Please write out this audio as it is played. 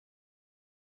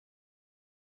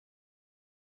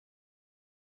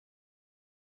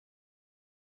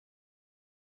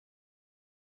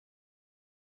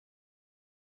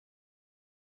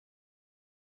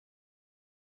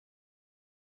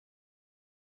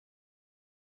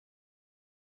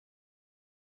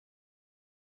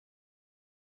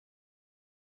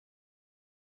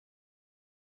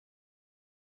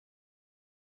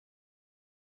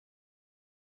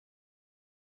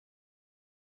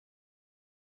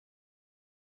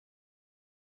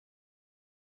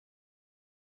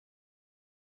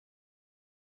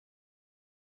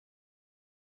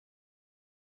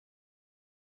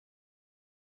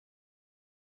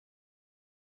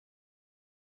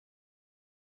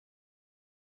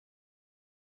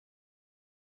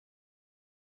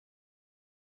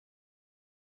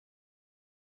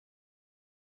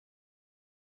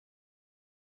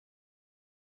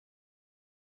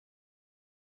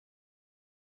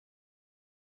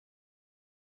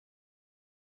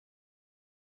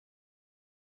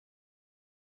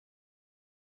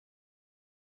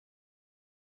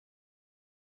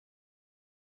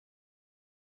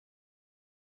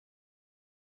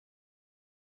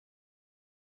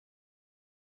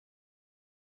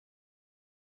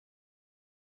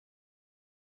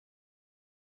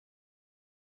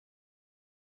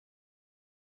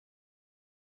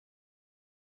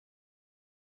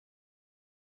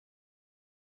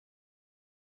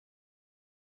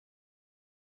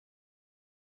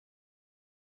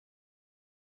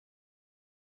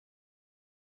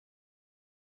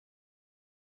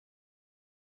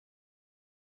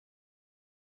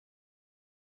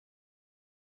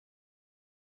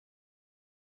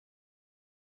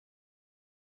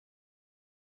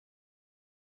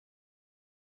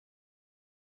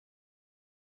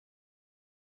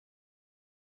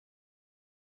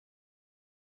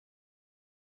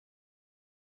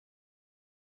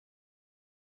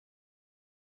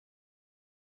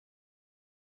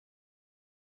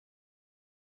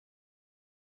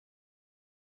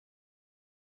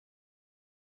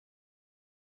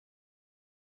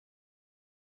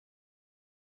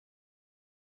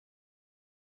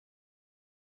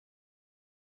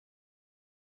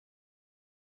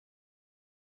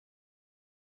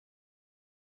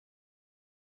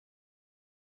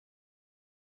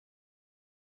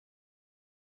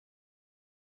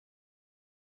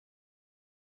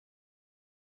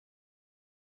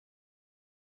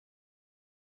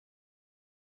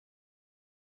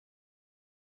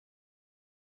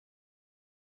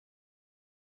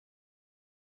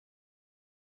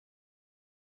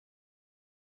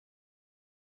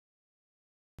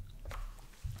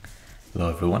Hello,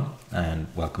 everyone, and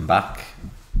welcome back.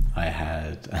 I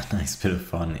had a nice bit of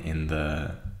fun in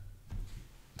the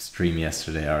stream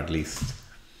yesterday, or at least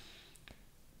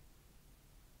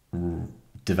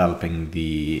developing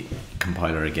the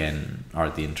compiler again, or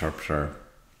the interpreter.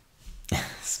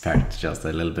 Sparked just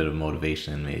a little bit of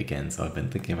motivation in me again, so I've been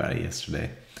thinking about it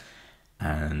yesterday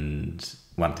and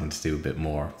wanting to do a bit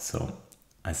more. So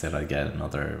I said I'd get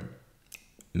another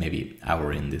maybe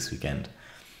hour in this weekend.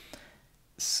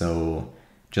 So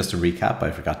just to recap,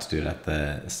 I forgot to do it at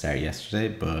the start yesterday,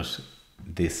 but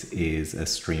this is a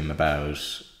stream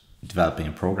about developing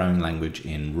a programming language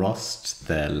in Rust.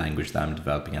 The language that I'm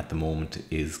developing at the moment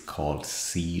is called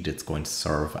Seed. It's going to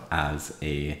serve as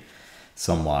a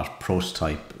somewhat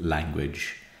prototype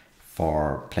language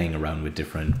for playing around with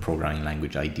different programming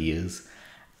language ideas,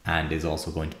 and is also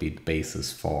going to be the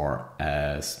basis for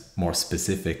a more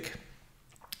specific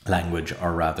language,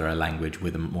 or rather a language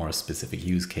with a more specific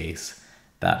use case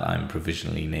that I'm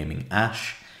provisionally naming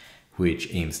Ash,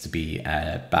 which aims to be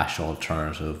a Bash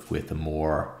alternative with a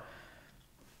more,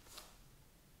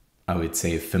 I would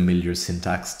say, familiar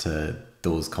syntax to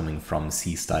those coming from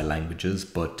C-style languages,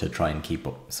 but to try and keep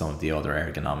up some of the other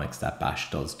ergonomics that Bash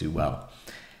does do well.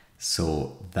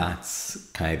 So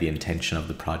that's kind of the intention of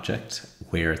the project.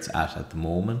 Where it's at the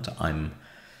moment,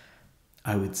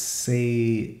 I would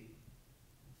say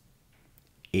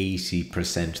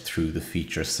 80% through the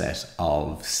feature set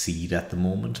of Seed at the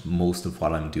moment. Most of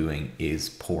what I'm doing is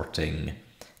porting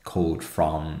code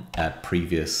from a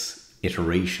previous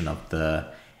iteration of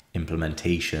the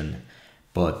implementation,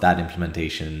 but that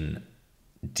implementation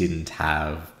didn't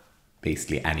have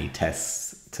basically any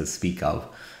tests to speak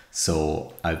of.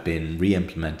 So I've been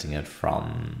re-implementing it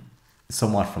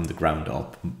somewhat from the ground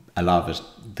up. A lot of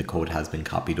it, the code has been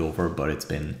copied over, but it's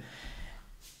been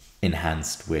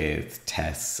enhanced with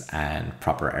tests and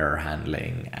proper error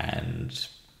handling and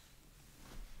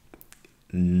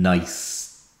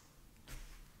nice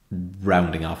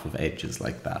rounding off of edges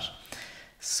like that.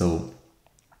 So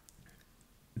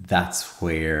that's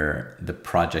where the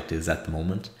project is at the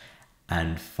moment.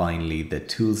 And finally, the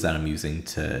tools that I'm using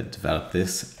to develop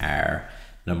this are,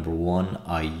 number one,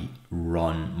 I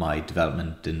run my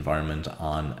development environment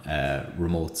on a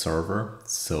remote server.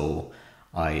 So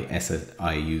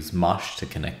I use Mosh to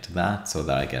connect to that so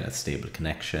that I get a stable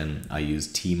connection. I use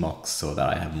Tmux so that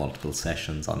I have multiple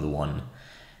sessions on the one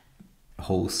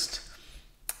host,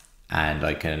 and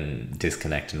I can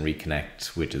disconnect and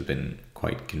reconnect, which has been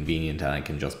quite convenient, and I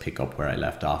can just pick up where I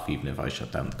left off even if I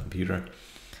shut down the computer.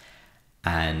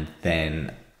 And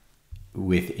then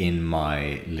within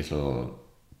my little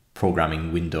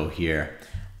programming window here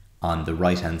on the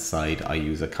right hand side, I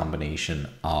use a combination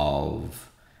of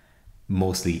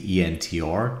mostly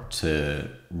ENTR to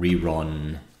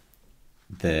rerun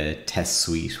the test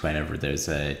suite whenever there's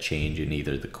a change in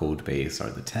either the code base or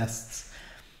the tests.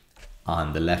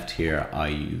 On the left here, I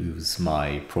use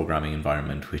my programming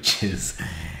environment, which is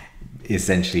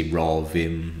essentially raw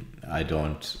Vim. I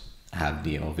don't have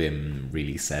Vim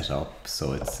really set up,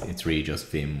 so it's really just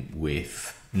Vim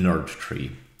with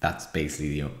NerdTree. That's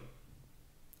basically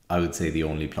I would say the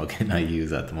only plugin I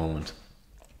use at the moment.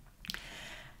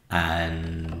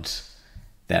 And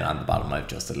then on the bottom, I have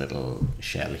just a little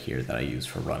shell here that I use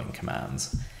for running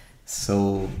commands.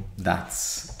 So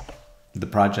that's the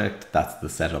project, that's the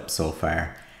setup so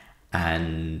far.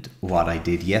 And what I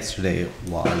did yesterday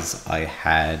was I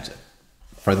had,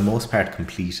 for the most part,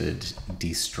 completed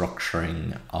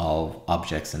destructuring of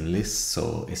objects and lists.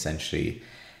 So essentially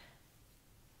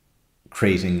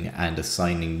creating and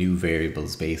assigning new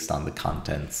variables based on the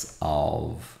contents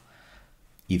of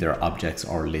either objects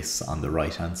or lists on the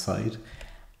right hand side.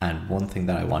 And one thing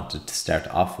that I wanted to start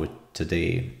off with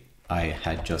today, I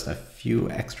had just a few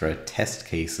extra test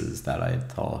cases that I had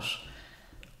thought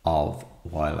of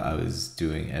while I was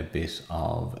doing a bit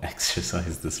of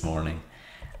exercise this morning,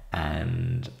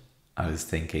 and I was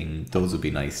thinking those would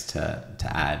be nice to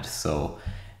add. So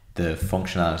the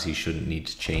functionality shouldn't need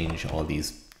to change, all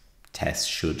these tests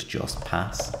should just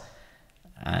pass.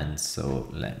 And so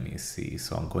let me see,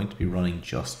 so I'm going to be running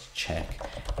just check.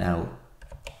 Now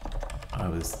I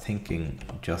was thinking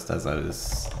just as I was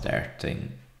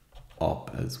starting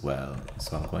up as well,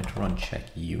 so I'm going to run check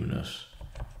unit,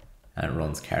 and it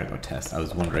runs cargo test. I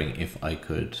was wondering if I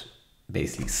could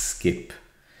basically skip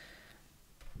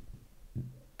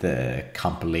the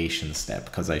compilation step,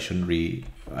 because I should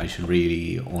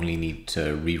really only need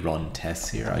to rerun tests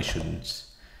here. I shouldn't,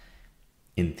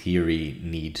 in theory,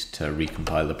 need to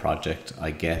recompile the project.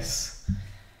 I guess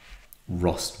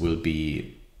Rust will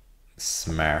be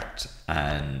smart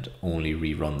and only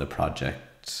rerun the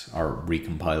project or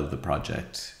recompile the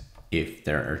project if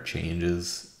there are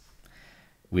changes.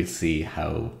 We'll see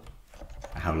how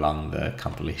long the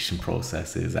compilation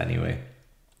process is anyway.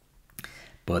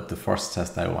 But the first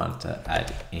test I want to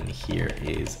add in here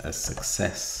is a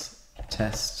success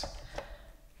test.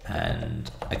 And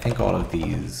I think all of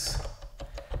these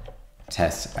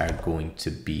tests are going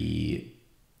to be,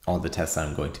 all the tests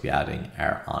I'm going to be adding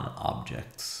are on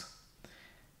objects.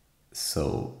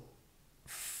 So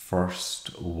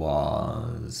first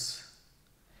was,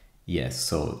 yes,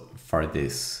 so for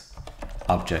this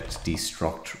object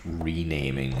destruct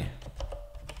renaming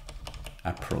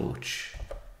approach,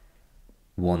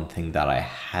 one thing that I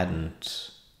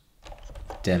hadn't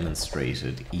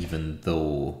demonstrated, even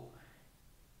though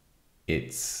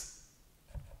it's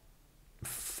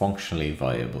functionally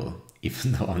viable,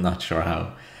 even though I'm not sure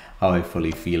how I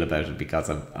fully feel about it, because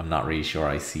I'm not really sure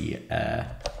I see a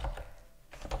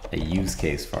use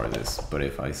case for this. But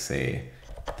if I say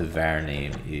the var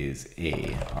name is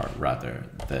a, or rather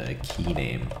the key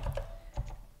name,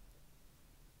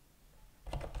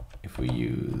 if we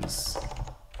use,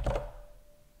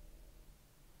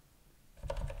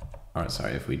 or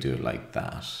sorry, if we do it like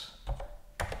that,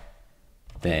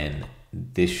 then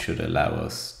this should allow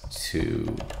us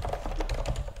to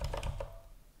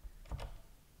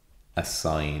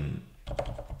assign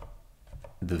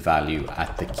the value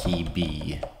at the key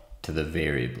B to the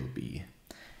variable B.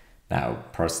 Now,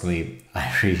 personally,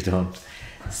 I really don't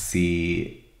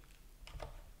see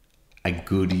a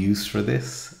good use for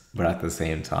this, but at the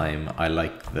same time, I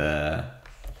like the,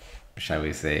 shall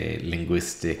we say,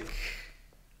 linguistic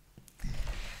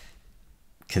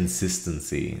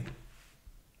consistency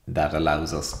that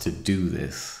allows us to do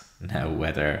this. Now,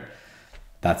 whether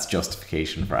that's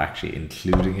justification for actually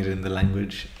including it in the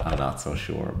language, I'm not so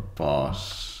sure, but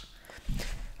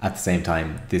at the same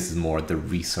time, this is more the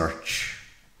research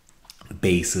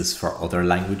basis for other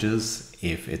languages.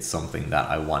 If it's something that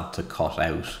I want to cut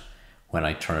out when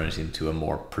I turn it into a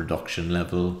more production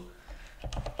level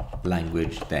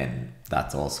language, then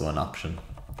that's also an option.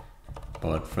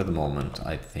 But for the moment,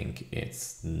 I think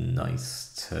it's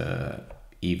nice to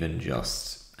even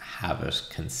just have it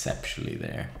conceptually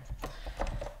there.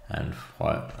 And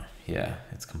what, yeah,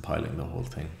 it's compiling the whole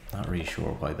thing. Not really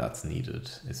sure why that's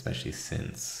needed, especially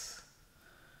since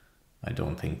I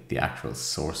don't think the actual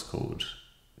source code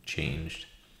changed.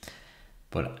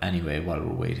 But anyway, while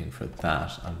we're waiting for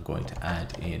that, I'm going to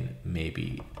add in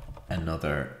maybe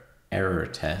another error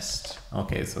test.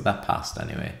 Okay, so that passed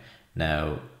anyway.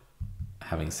 Now,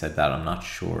 having said that, I'm not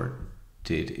sure,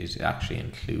 did it actually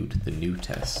include the new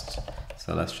test?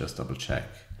 So let's just double check.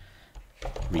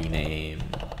 Rename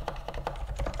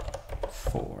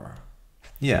 4.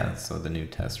 Yeah, so the new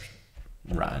test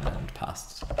ran and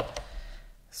passed.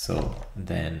 So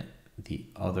then the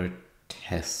other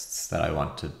tests that I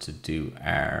wanted to do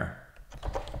are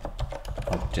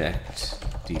object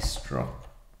destruct,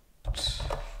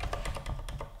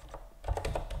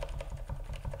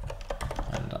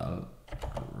 and I'll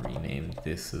rename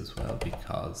this as well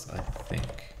because I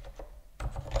think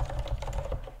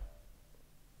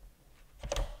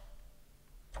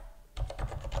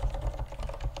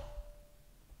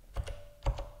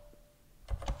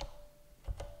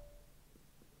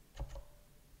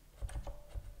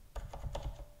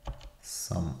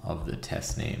some of the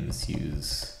test names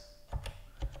use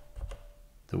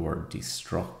the word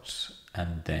destruct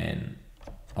and then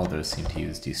others seem to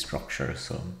use destructure,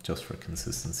 so just for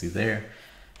consistency there.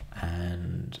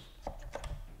 And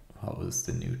what was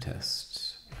the new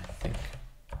test? I think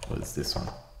was this one.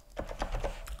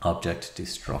 Object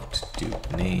destruct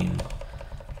dupe name.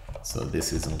 So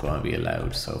this isn't going to be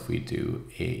allowed. So if we do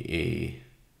AA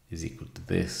is equal to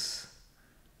this,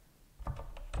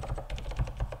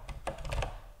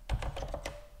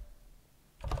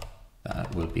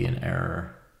 that will be an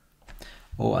error.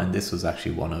 Oh, and this was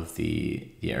actually one of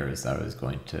the errors that I was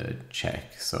going to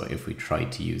check. So if we try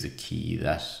to use a key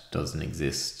that doesn't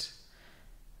exist,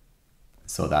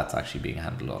 so that's actually being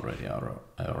handled already. I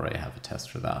already have a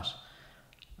test for that.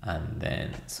 And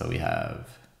then, so we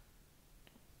have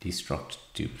destruct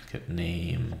duplicate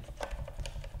name.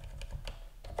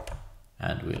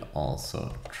 And we'll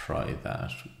also try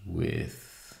that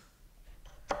with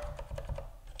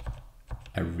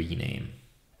a rename.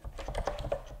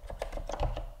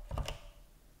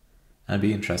 And it'd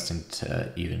be interesting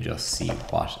to even just see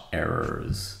what error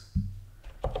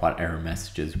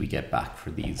messages we get back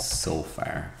for these so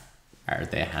far. Are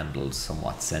they handled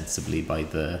somewhat sensibly by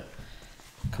the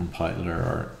compiler,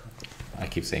 or I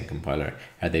keep saying compiler,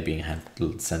 are they being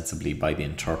handled sensibly by the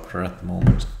interpreter at the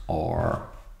moment, or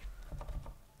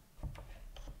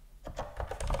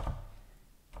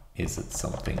is it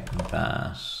something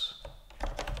that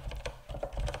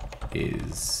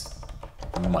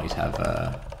might have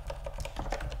a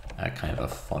kind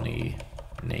of a funny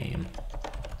name,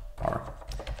 or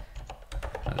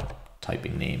a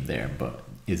typing name there, but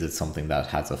is it something that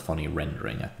has a funny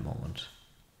rendering at the moment?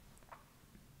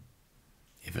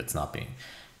 If it's not being,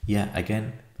 yeah,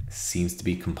 again, seems to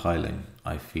be compiling.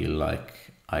 I feel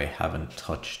like I haven't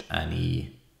touched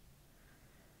any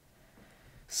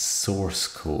source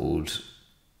code.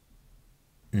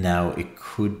 Now, it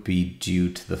could be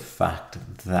due to the fact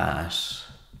that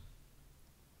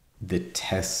the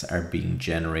tests are being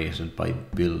generated by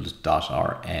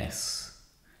build.rs,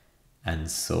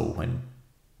 and so when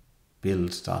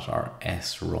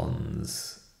build.rs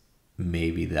runs,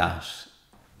 maybe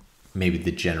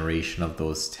the generation of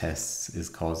those tests is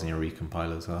causing a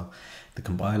recompile as well. The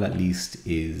compile at least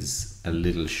is a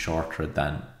little shorter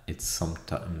than it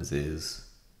sometimes is,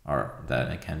 or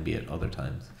than it can be at other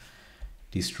times.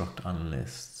 Destruct on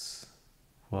lists.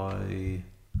 Why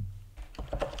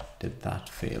did that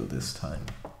fail this time?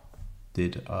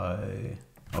 Did I?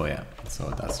 Oh yeah,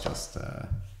 so that's just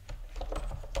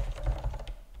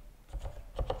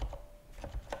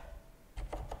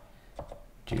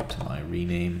due to my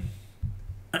rename.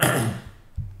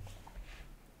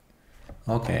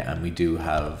 Okay, and we do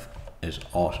have it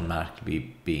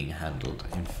automatically being handled.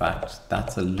 In fact,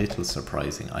 that's a little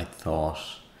surprising. I thought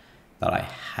that I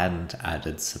hadn't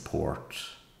added support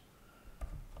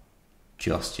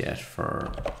just yet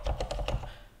for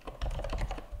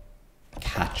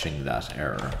catching that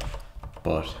error.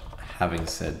 But having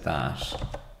said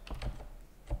that,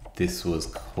 this was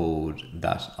code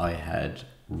that I had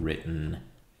written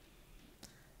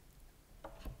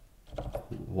a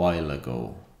while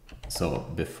ago, so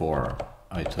before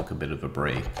I took a bit of a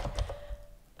break,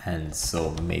 and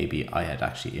so maybe I had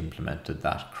actually implemented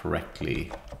that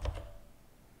correctly.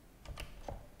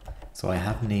 So I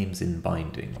have names in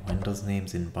binding. When does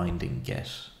names in binding get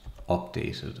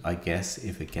updated? I guess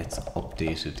if it gets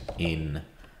updated in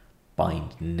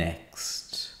bind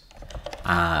next.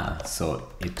 So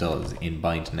it does. In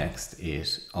bind next,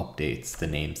 it updates the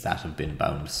names that have been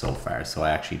bound so far. So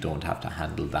I actually don't have to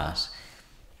handle that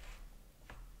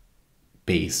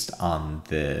based on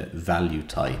the value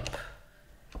type,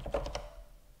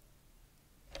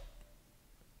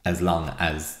 as long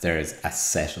as there's a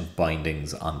set of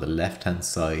bindings on the left hand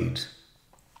side,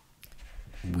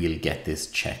 we'll get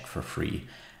this check for free.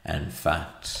 And in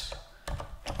fact,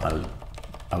 I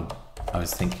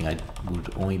was thinking I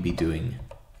would only be doing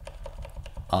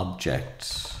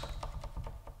object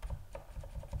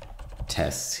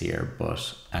tests here,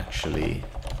 but actually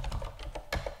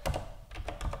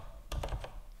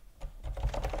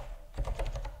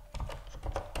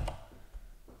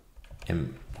it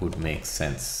would make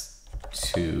sense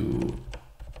to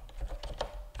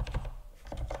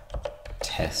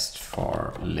test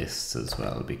for lists as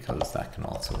well, because that can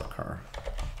also occur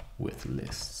with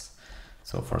lists.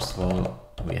 So first of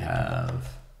all, we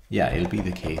have, yeah, it'll be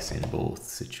the case in both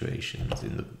situations,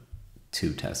 in the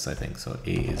two tests, I think. So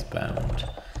A is bound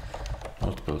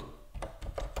multiple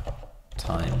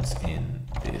times in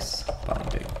this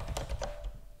binding.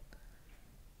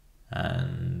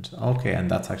 And okay, and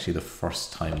that's actually the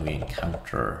first time we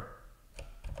encounter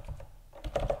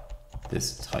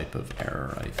this type of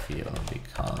error, I feel,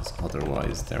 because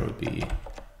otherwise there would be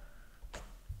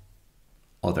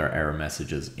other error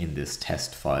messages in this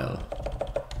test file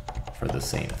for the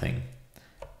same thing.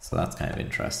 So that's kind of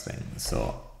interesting.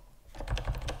 So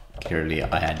clearly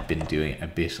I had been doing a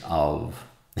bit of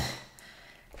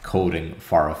coding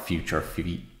for a future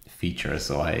feature,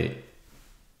 so I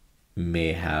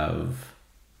may have,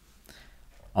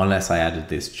 unless I added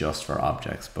this just for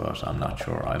objects, but I'm not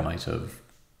sure, I might have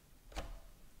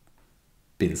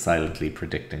been silently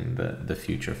predicting the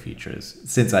future features,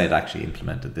 since I had actually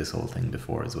implemented this whole thing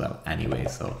before as well anyway,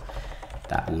 so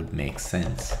that would make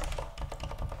sense.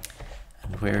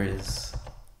 And where is,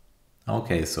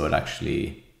 okay, so it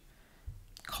actually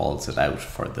calls it out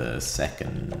for the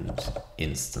second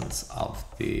instance of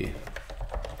the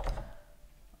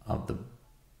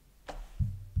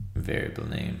variable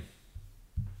name,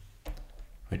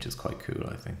 which is quite cool,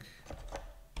 I think.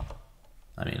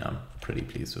 I mean, I'm pretty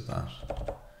pleased with that.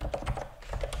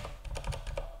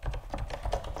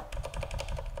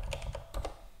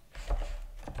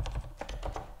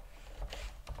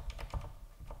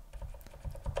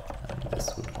 And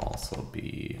this would also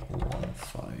be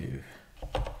 1.5.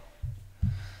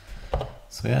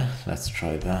 So yeah, let's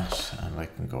try that, and I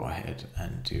can go ahead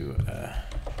and do a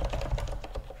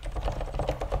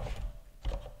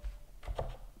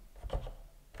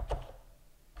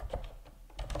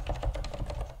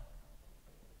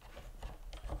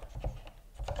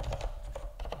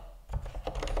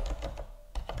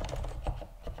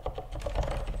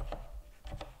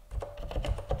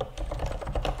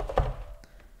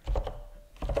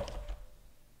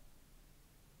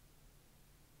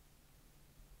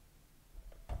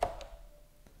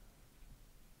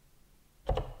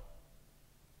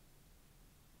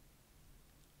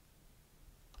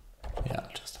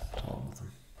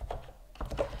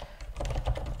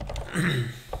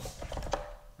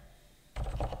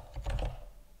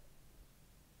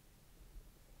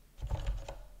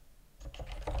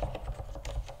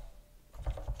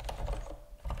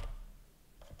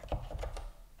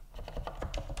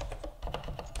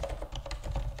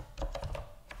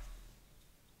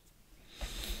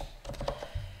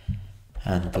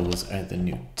And those are the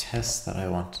new tests that I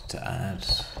wanted to add.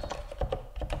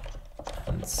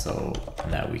 And so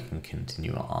now we can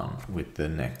continue on with the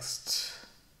next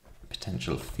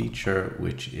potential feature,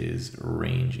 which is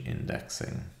range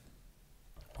indexing.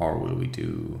 Or will we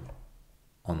do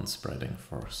unspreading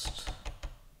first?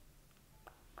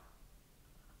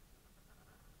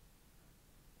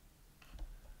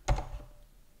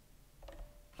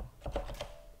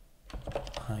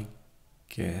 I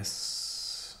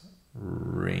guess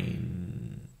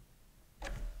rain.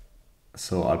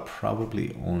 So I'll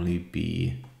probably only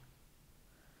be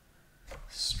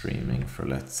streaming for,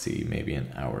 let's see, maybe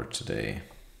an hour today.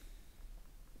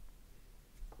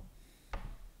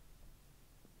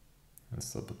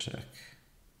 Let's double check.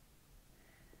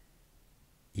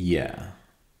 Yeah,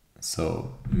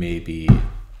 so maybe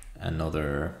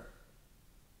another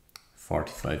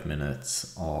 45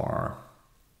 minutes or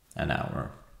an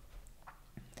hour.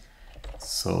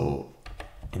 So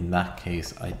in that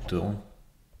case, I don't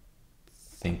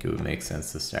think it would make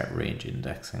sense to start range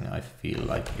indexing. I feel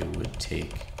like it would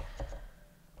take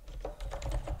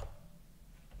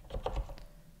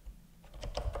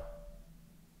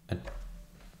a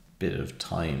bit of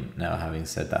time. Now, having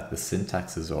said that, the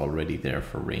syntax is already there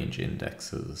for range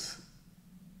indexes,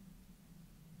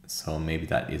 so maybe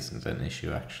that isn't an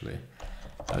issue actually.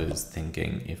 I was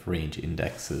thinking if range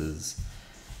indexes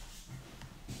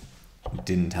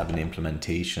didn't have an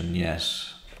implementation yet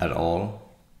at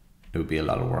all, it would be a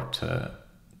lot of work to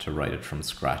write it from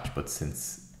scratch. But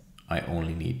since I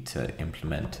only need to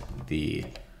implement the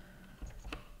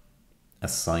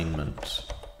assignment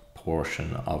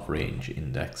portion of range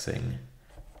indexing,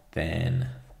 then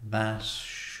that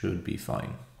should be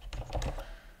fine.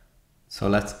 So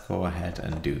let's go ahead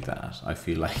and do that. I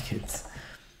feel like it's,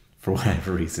 for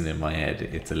whatever reason in my head,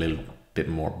 it's a little bit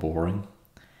more boring.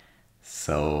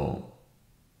 So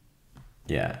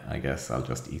yeah, I guess I'll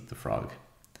just eat the frog.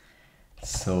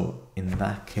 So in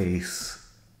that case,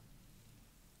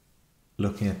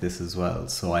 looking at this as well,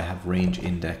 so I have range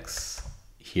index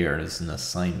here as an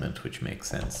assignment, which makes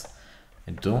sense.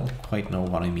 I don't quite know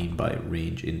what I mean by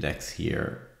range index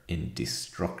here in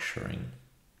destructuring.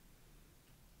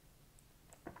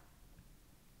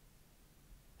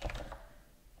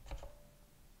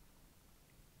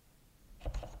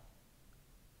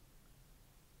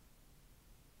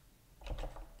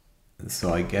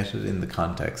 So I get it in the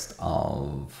context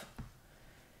of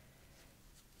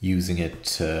using it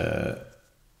to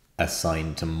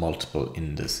assign to multiple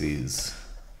indices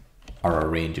or a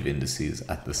range of indices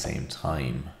at the same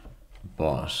time,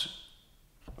 but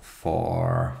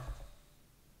for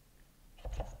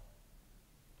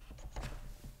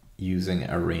using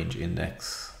a range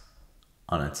index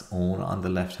on its own on the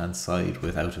left hand side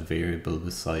without a variable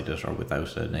beside it or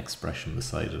without an expression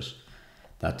beside it,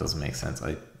 that doesn't make sense.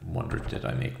 I wondered, did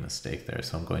I make a mistake there?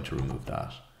 So I'm going to remove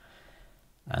that.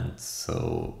 And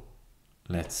so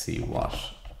let's see what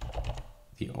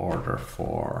the order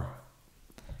for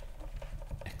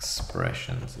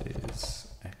expressions is.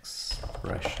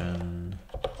 Expression,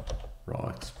 raw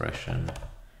expression,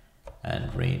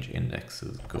 and range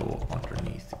indexes go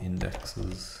underneath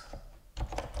indexes.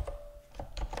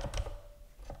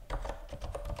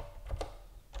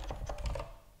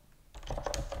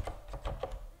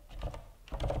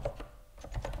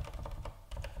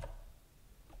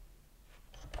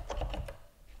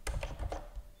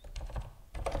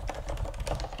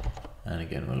 And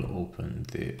again, we'll open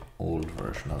the old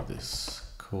version of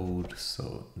this code.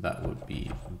 So that would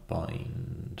be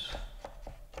bind,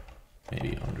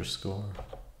 maybe underscore,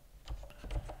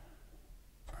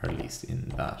 or at least in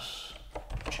that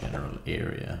general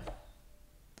area.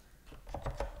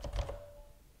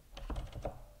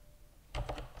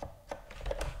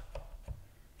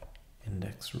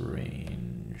 Index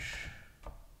range,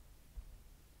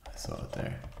 I saw it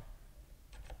there.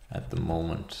 At the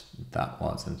moment, that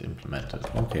wasn't implemented.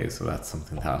 Okay, so that's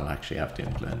something that I'll actually have to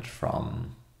implement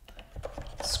from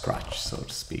scratch, so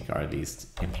to speak, or at least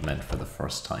implement for the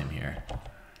first time here.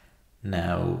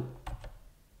 Now,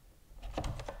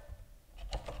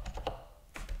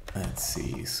 let's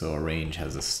see. So a range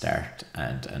has a start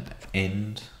and an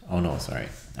end. Oh no, sorry.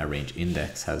 A range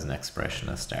index has an expression,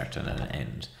 a start and an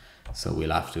end. So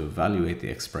we'll have to evaluate the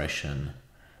expression,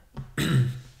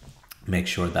 make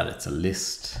sure that it's a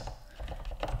list,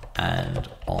 and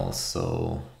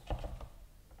also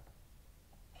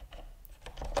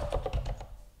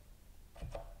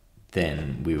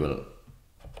then we will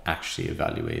actually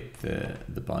evaluate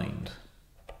the bind.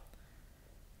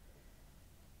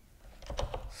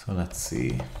 So let's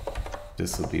see,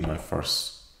 this will be my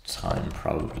first time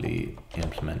probably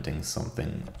implementing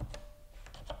something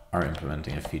or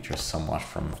implementing a feature somewhat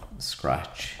from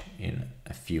scratch in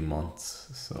a few months.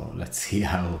 So let's see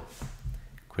how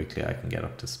quickly I can get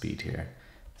up to speed here.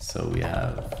 So we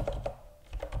have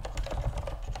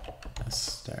a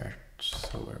start.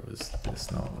 So where was this?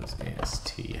 No, it was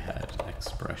AST had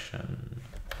expression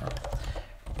or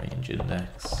range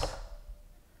index.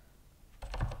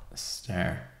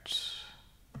 Start.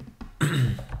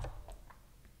 And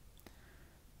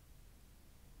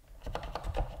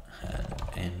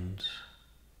end.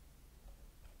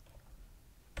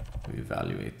 We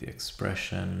evaluate the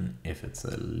expression. If it's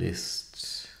a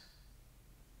list,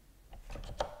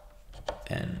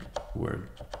 then we're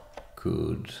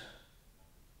good.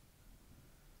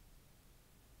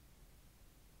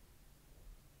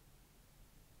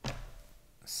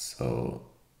 So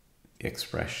the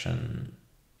expression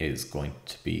is going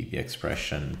to be the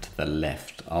expression to the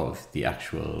left of the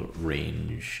actual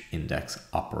range index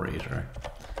operator.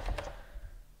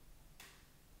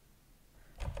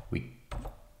 We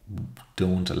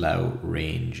don't allow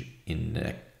range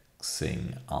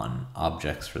indexing on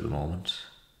objects for the moment.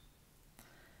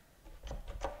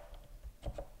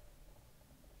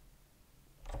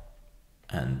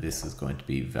 And this is going to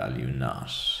be value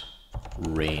not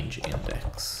range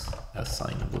index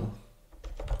assignable.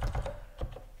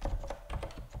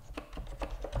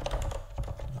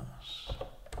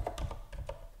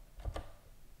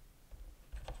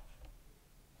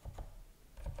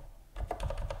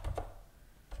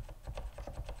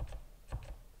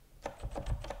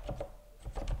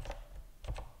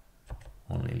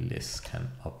 Only lists can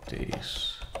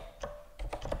update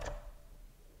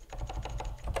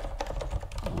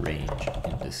range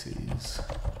indices.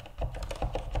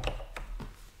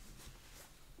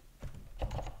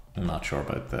 I'm not sure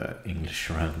about the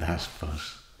English around that, but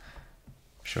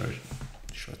sure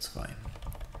it's fine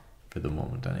for the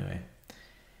moment anyway.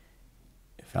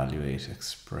 Evaluate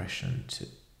expression to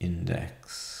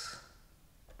index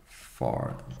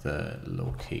for the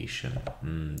location.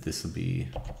 This will be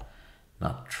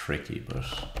not tricky, but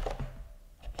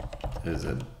there's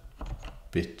a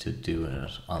bit to do in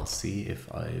it. I'll see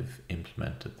if I've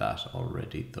implemented that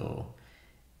already though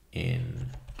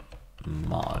in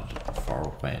mod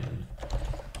for when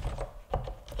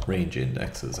range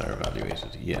indexes are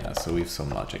evaluated. Yeah, so we've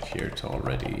some logic here to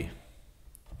already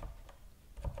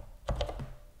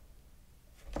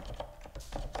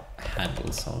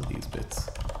handle some of these bits.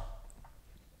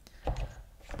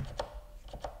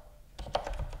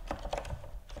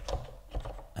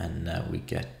 And now we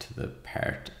get to the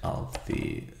part of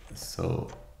the, so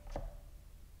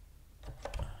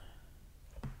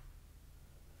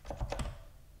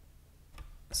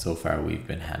far we've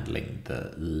been handling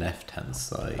the left hand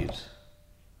side.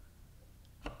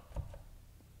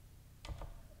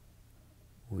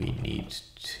 We need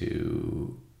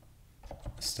to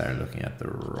start looking at the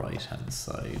right hand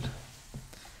side.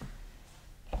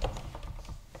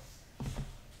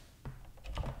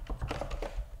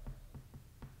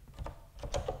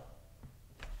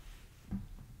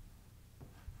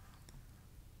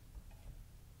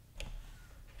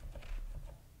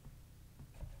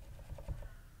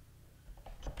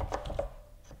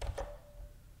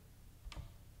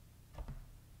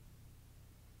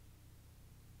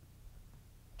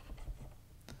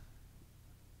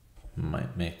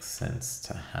 Might make sense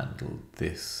to handle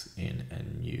this in a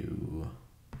new,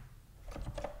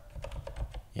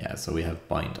 yeah, so we have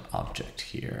bind object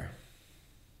here.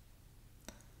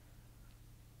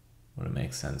 Would it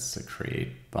make sense to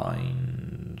create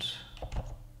bind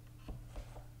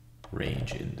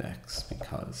range index,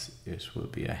 because it will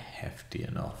be a hefty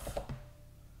enough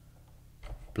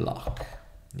block.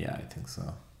 Yeah, I think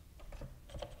so.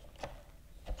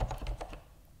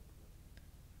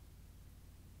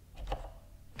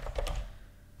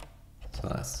 So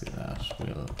let's do that.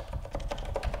 We'll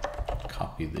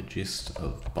copy the gist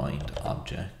of bind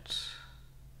object,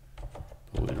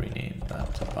 but we'll rename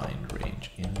that to bind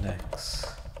range index.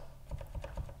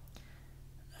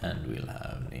 And we'll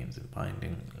have names in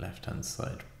binding, left hand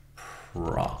side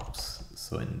props.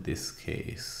 So in this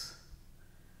case,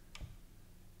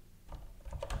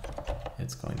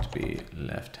 it's going to be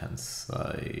left hand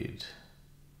side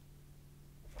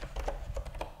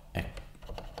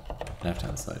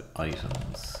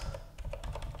items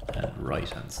and right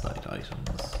hand side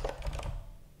items,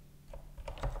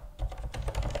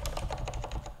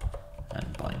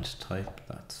 and bind type,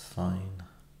 that's fine.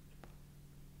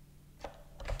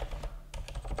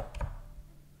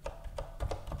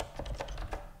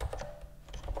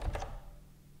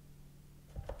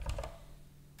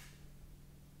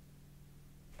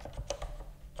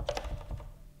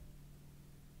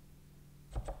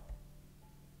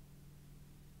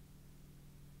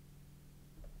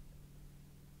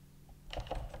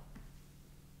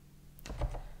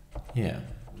 Yeah,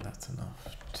 that's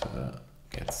enough to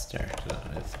get started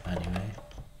with anyway.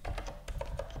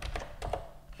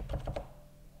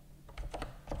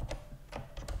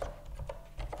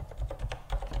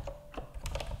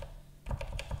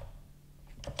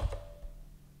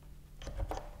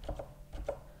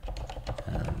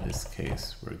 And in this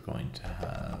case, we're going to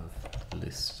have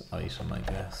list item, I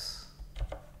guess.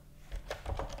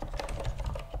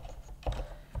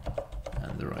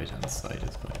 And the right hand side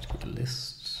is going to be a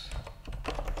list.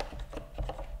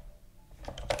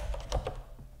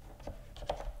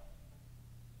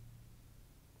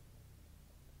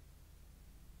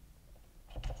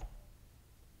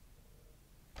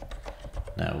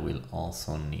 Now we'll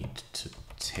also need to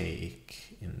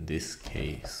take, in this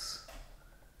case,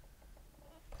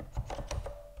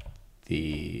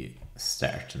 the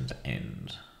start and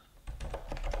end.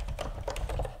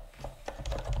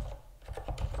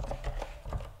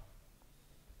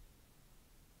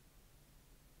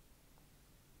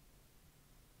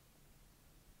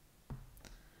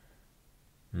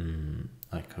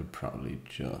 I could probably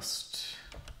just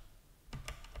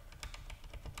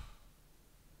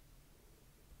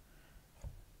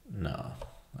no,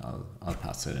 I'll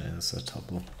pass it in as a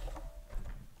tuple.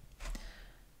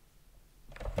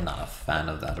 Not a fan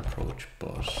of that approach,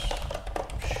 but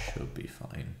should be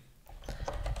fine.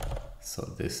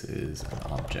 So this is an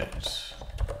object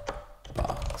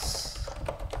box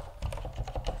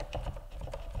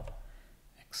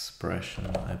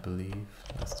expression, I believe.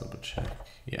 Let's double check.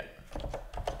 Yeah.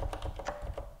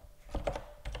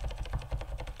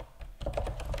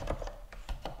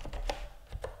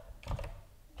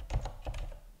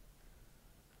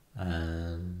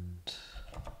 And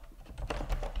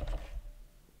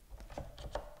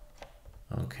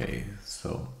okay,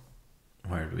 so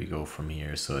where do we go from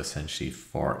here? So essentially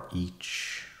for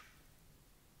each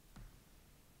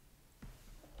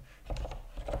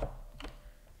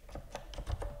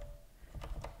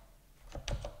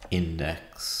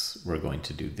index, we're going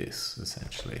to do this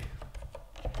essentially.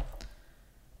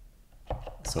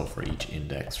 So for each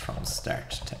index from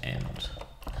start to end.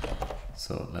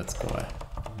 So let's go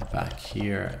back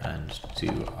here and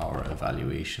do our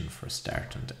evaluation for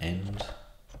start and end.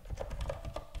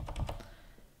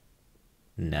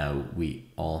 Now we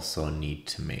also need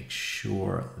to make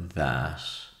sure that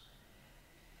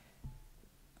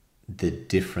the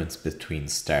difference between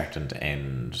start and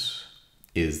end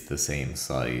is the same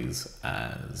size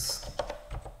as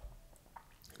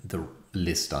the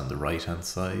list on the right hand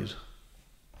side.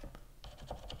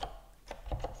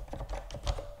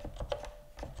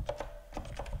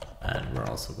 And we're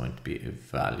also going to be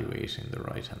evaluating the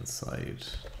right hand side.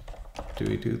 Do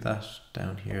we do that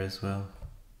down here as well?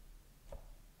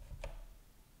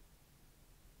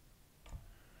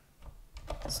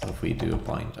 So if we do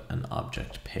bind an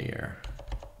object pair,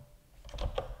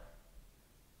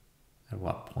 at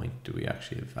what point do we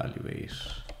actually evaluate?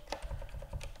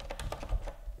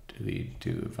 Do we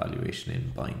do evaluation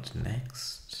in bind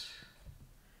next?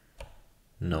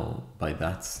 No, by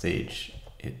that stage,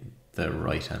 the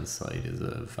right hand side is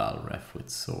a val ref with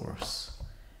source.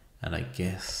 And I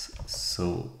guess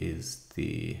so is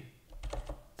the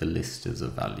list is a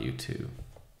value too.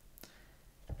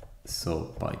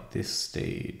 So by this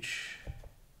stage,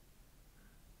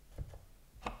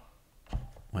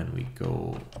 when we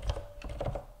go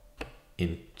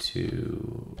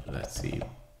into, let's see,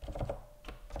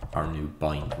 our new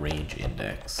bind range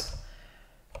index,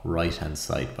 right hand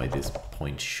side by this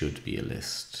point should be a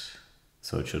list.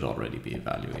 So it should already be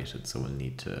evaluated. So we'll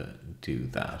need to do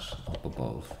that up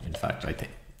above. In fact, I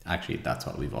think actually that's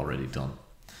what we've already done.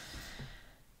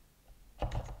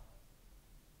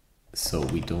 So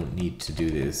we don't need to do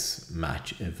this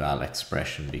match eval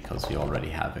expression because we already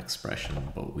have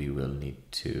expression, but we will need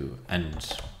to,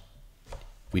 and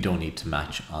we don't need to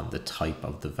match on the type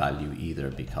of the value either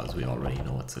because we already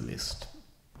know it's a list.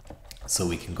 So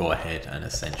we can go ahead and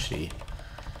essentially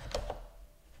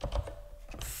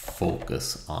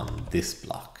focus on this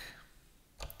block.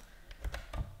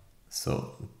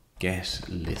 So get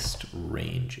list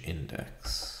range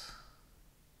index.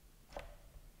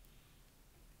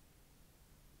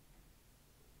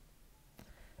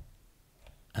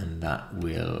 And that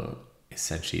will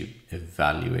essentially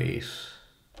evaluate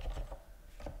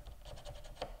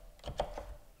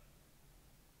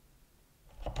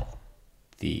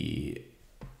the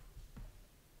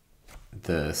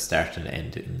start and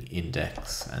end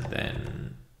index, and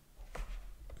then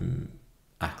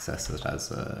access it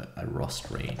as a Rust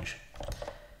range.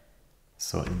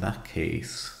 So in that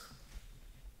case,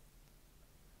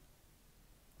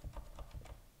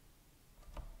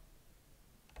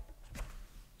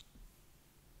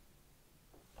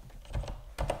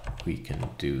 we can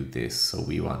do this. So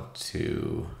we want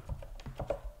to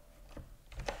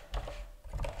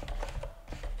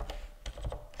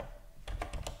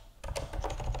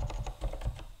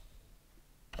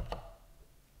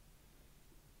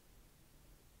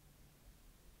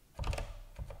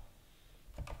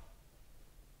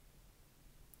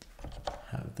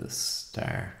have the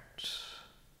start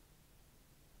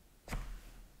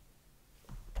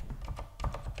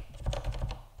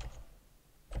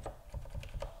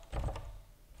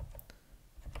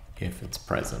if it's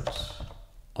present,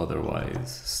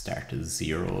 otherwise start is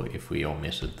 0 if we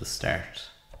omitted the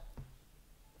start.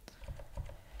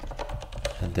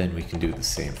 And then we can do the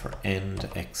same for end,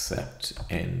 except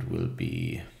end will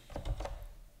be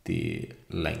the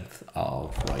length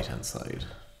of right hand side.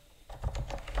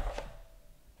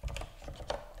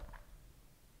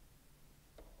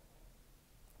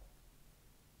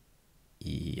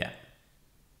 Yeah.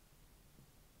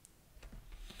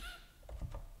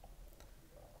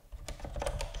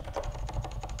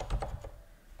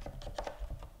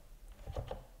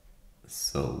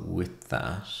 So with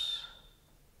that,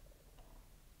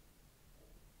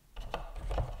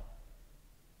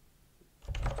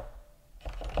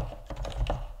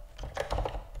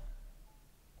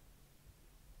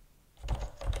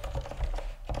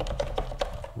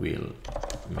 we'll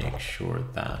make sure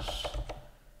that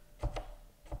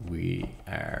we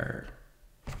are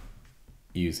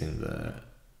using the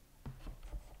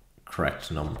correct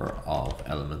number of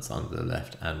elements on the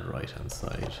left and right hand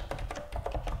side.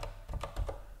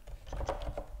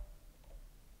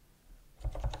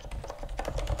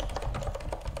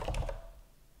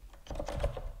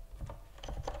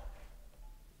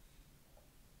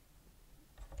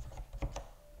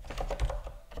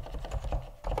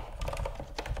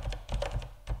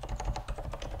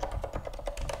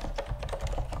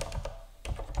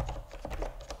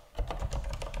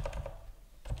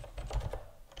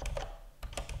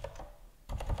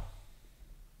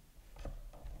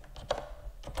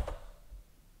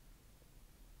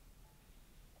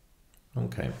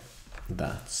 Okay,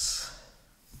 that's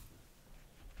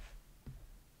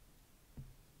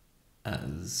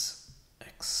as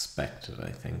expected, I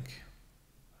think.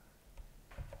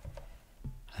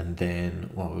 And then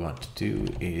what we want to do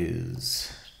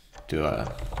is do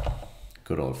a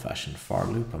good old-fashioned for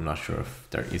loop. I'm not sure if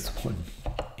there is one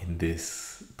in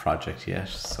this project yet,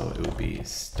 so it would be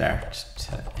start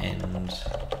to end.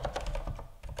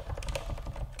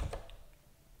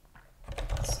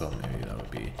 So maybe that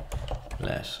would be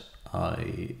let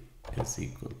I is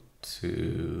equal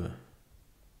to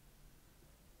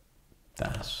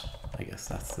that. I guess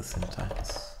that's the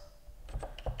syntax.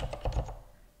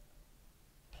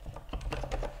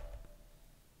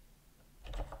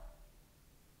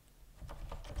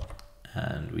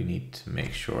 And we need to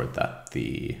make sure that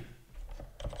the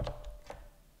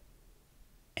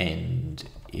end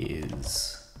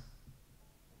is,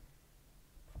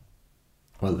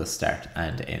 well, the start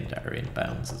and end are in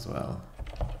bounds as well.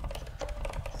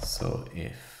 So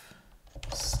if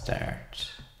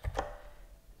start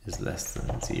is less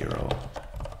than 0,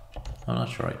 I'm not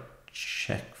sure I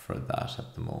check for that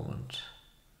at the moment.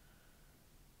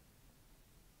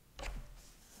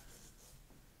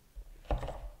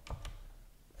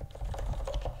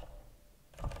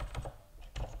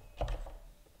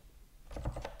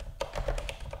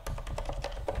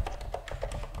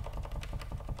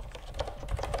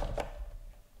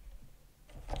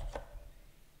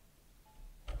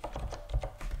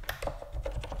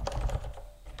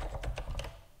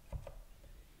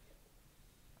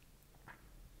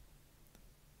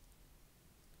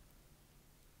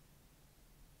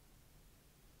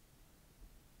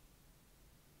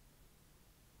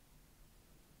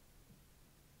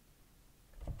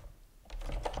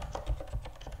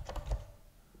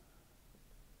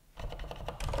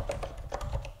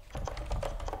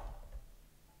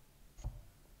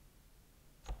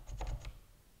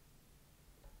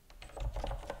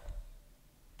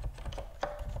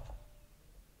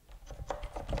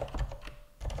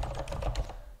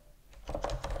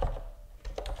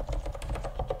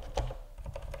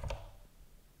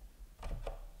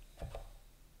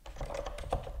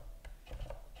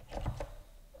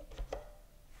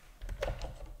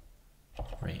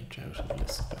 Range out of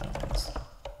list bounds.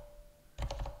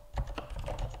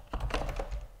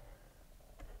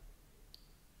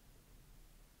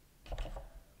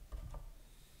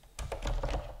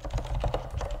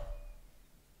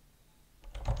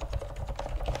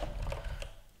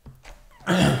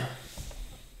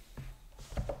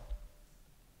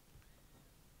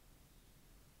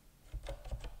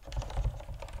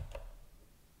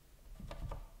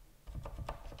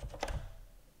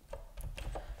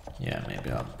 Yeah, maybe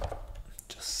I'll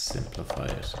just simplify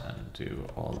it and do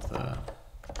all the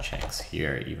checks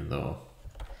here, even though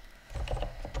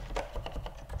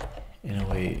in a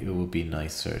way it would be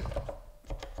nicer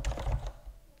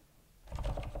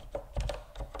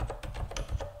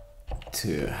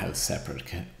to have separate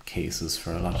cases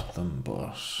for a lot of them,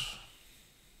 but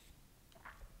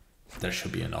there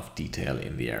should be enough detail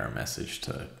in the error message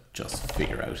to just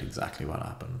figure out exactly what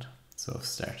happened. So if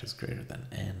start is greater than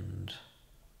end,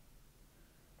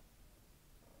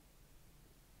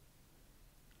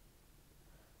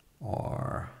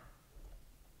 or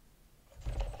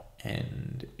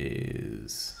end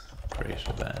is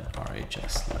greater than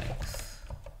RHS length,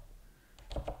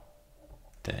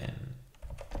 then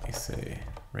we say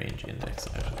range index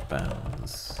out of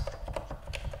bounds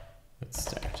with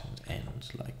start and end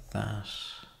like that.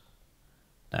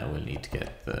 Now we'll need to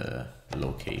get the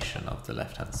location of the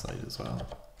left hand side as well.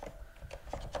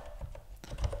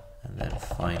 And then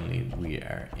finally we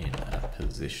are in a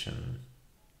position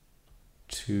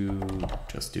to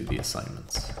just do the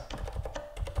assignments.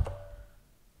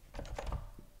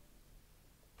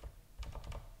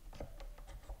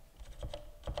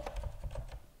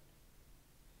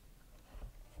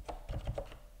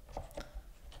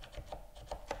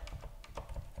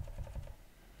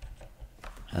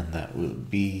 And that will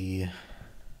be,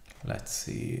 let's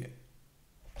see,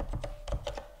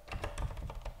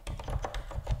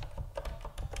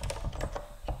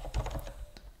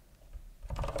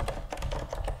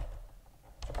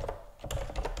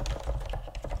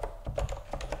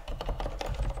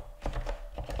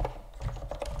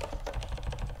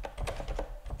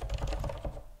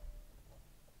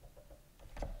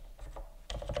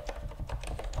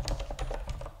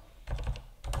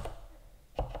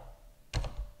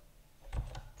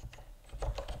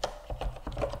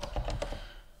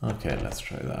 okay, let's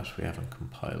try that. We haven't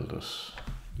compiled it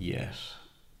yet,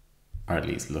 or at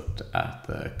least looked at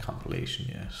the compilation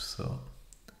yet. So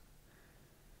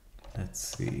let's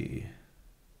see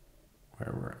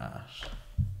where we're at.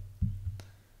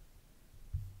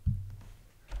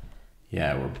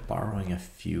 Yeah, we're borrowing a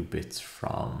few bits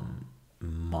from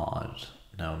mod.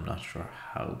 Now I'm not sure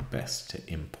how best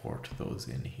to import those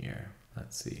in here.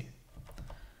 Let's see.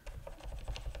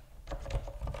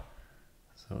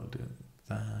 So we'll do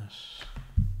that.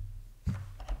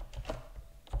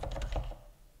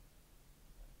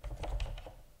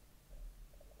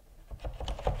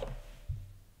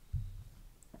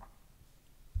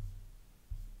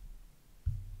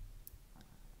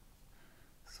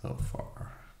 So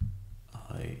for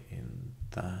I in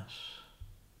that,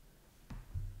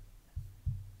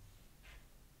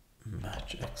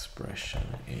 match expression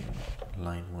in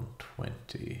line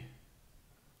 120.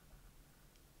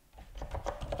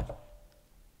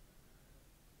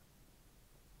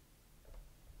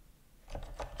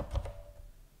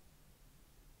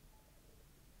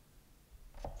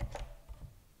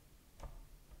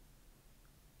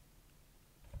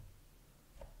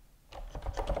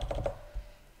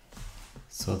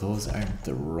 So those aren't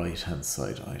the right hand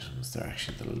side items, they're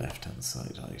actually the left hand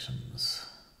side items.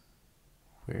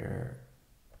 Where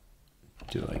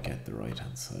do I get the right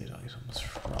hand side items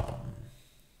from?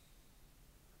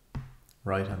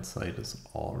 Right hand side is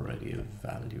already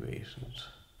evaluated.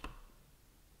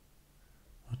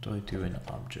 What do I do in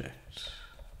object?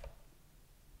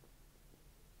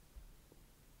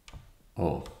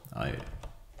 Oh, I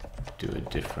do a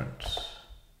different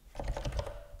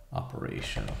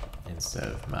operation. Instead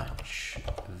of match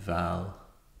val,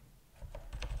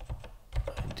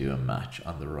 I do a match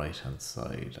on the right hand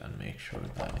side and make sure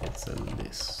that it's a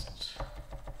list.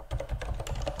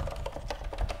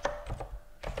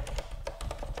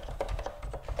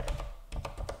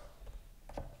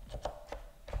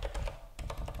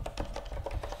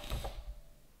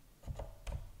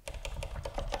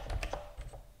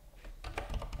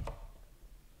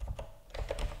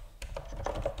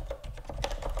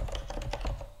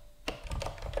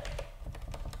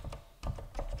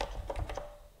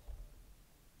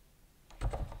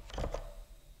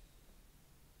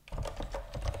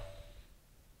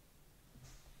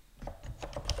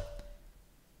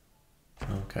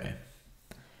 Okay,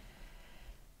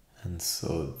 and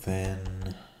so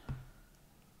then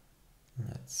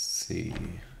let's see,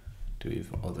 do we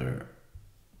have other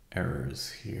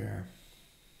errors here?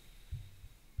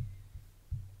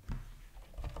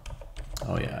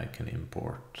 Oh yeah, I can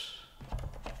import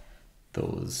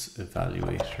those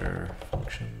evaluator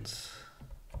functions.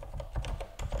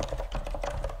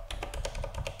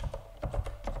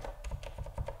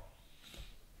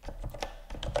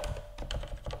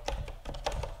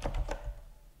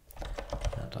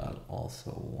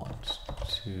 also want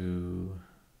to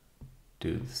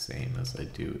do the same as I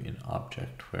do in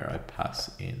object, where I pass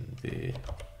in the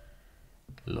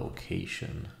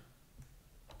location.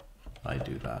 I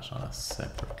do that on a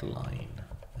separate line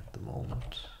at the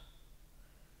moment.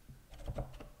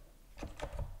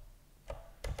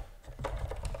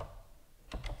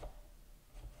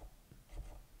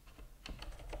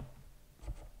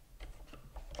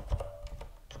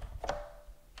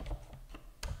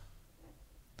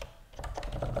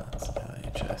 And that's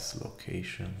LHS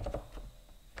location.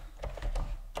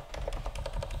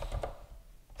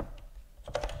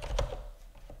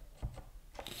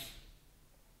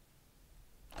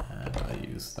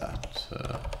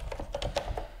 That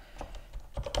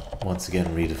once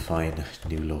again redefine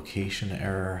new location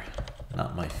error.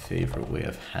 Not my favorite way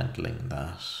of handling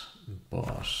that,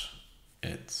 but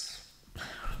it's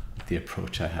the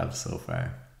approach I have so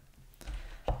far,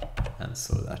 and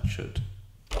so that should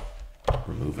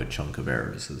remove a chunk of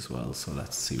errors as well. So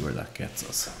let's see where that gets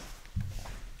us.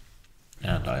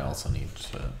 And I also need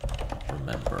to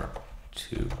remember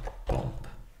to bump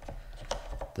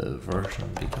the version,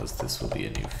 because this will be a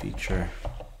new feature.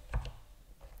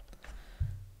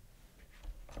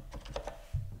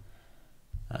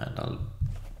 And I'll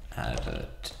add a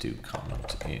to-do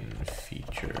comment in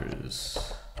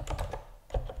features.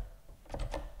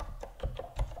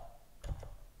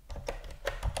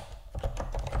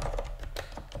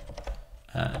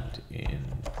 And in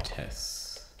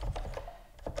tests,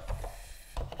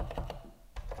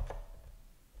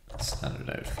 standard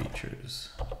out features.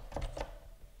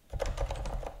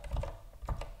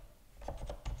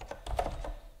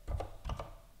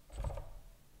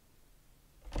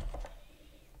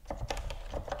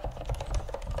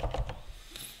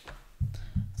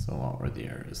 So what were the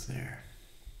errors there?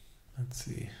 Let's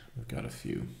see, we've got a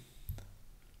few.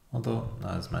 Although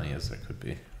not as many as there could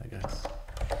be, I guess.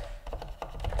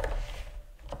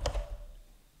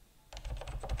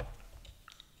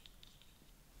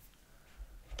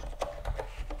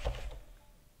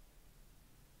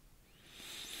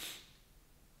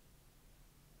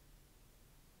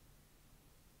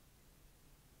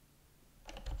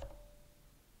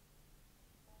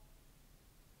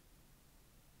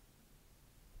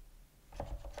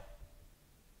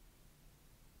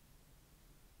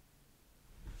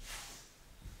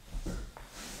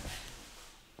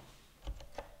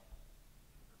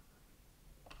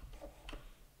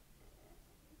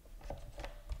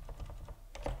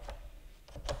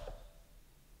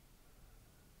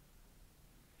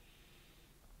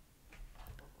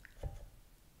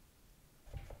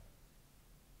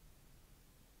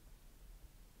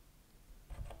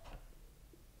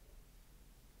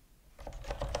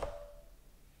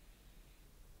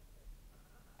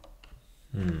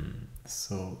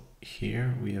 So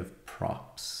here we have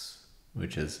props,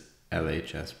 which is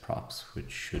LHS props,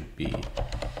 which should be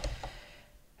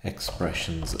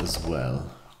expressions as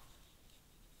well.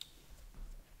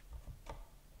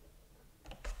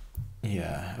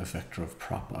 Yeah, a vector of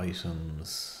prop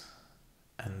items,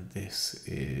 and this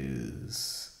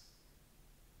is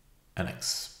an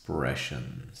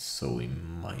expression, so we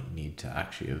might need to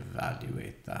actually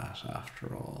evaluate that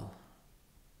after all.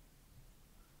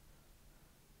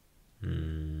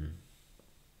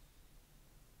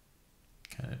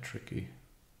 Kind of tricky.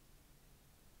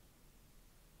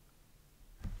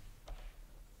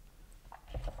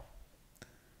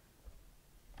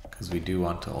 Because we do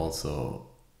want to also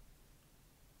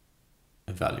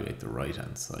evaluate the right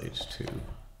hand side too.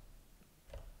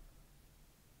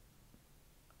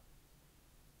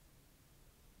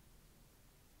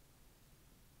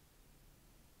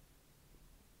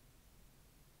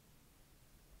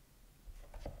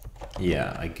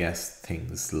 Yeah, I guess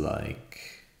things like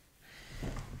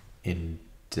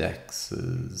indexes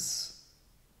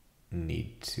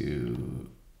need to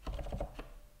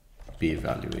be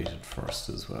evaluated first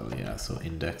as well. Yeah, so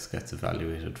index gets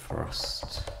evaluated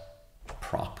first,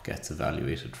 prop gets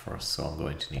evaluated first, so I'm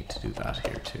going to need to do that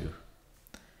here too.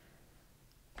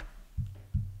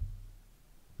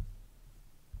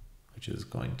 Which is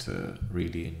going to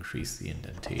really increase the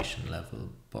indentation level,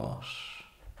 but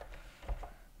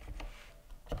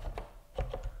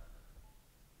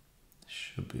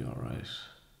should be all right.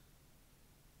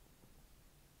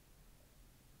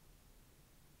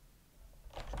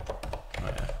 Oh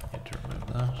yeah, need to remove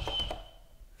that.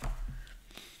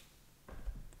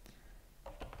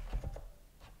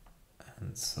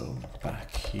 And so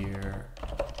back here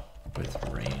with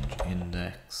range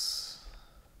index,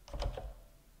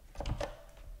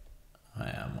 I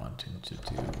am wanting to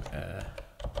do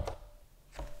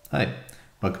Hi,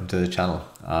 welcome to the channel.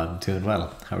 I'm doing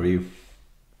well. How are you?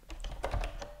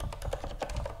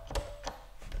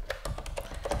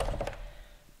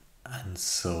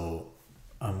 So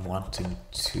I'm wanting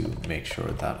to make sure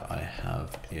that I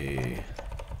have a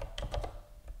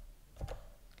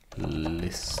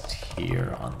list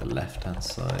here on the left hand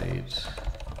side,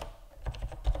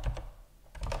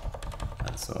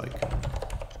 and so I can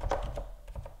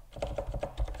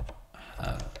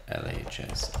have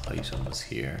LHS items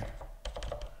here,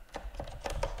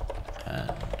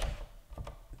 and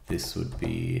this would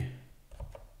be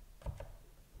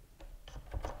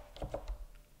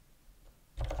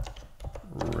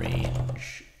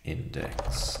range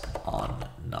index on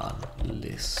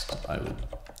non-list. I would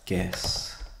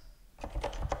guess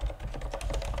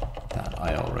that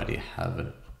I already have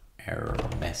an error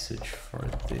message for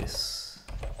this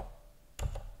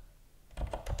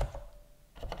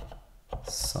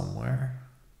somewhere.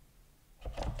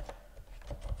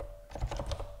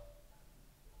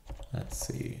 Let's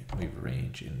see, we've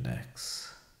range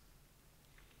index.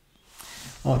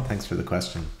 Oh, thanks for the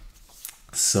question.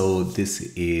 So this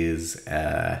is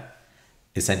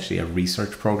essentially a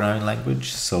research programming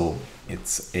language. So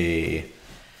it's a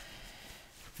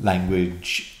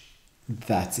language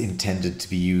that's intended to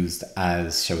be used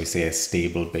as, shall we say, a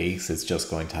stable base. It's just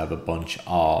going to have a bunch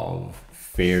of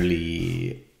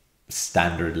fairly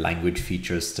standard language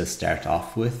features to start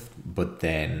off with, but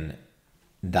then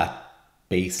that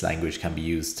base language can be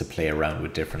used to play around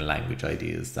with different language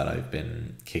ideas that I've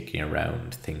been kicking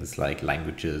around. Things like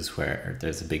languages where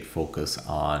there's a big focus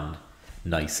on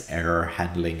nice error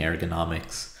handling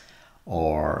ergonomics,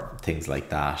 or things like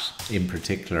that. In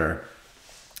particular,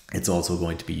 it's also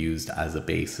going to be used as a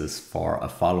basis for a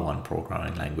follow-on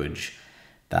programming language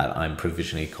that I'm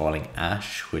provisionally calling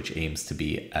Ash, which aims to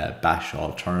be a Bash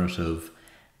alternative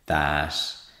that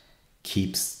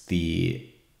keeps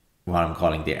what I'm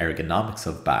calling the ergonomics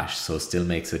of Bash, so still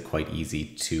makes it quite easy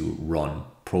to run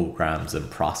programs and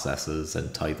processes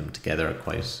and tie them together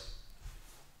quite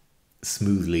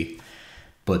smoothly,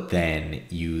 but then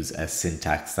use a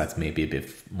syntax that's maybe a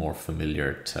bit more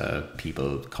familiar to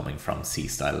people coming from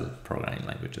C-style programming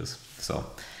languages. So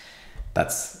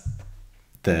that's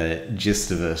the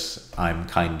gist of it. I'm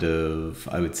kind of,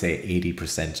 I would say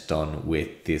 80% done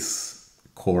with this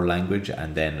core language,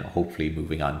 and then hopefully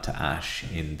moving on to Ash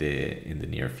in the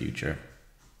near future.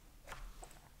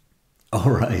 All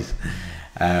right.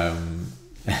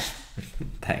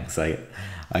 Thanks. I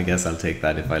guess I'll take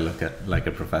that if I look at like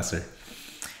a professor.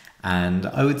 And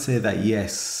I would say that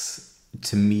yes,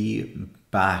 to me,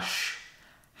 Bash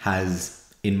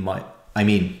has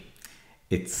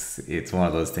it's one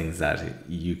of those things that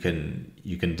you can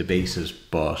debate it,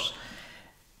 but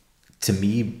to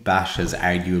me, Bash is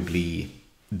arguably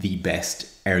the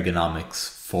best ergonomics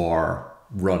for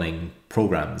running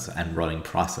programs and running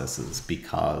processes,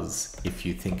 because if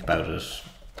you think about it,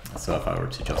 so if I were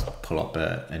to just pull up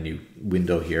a new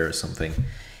window here or something,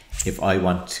 if I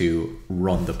want to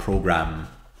run the program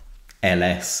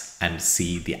ls and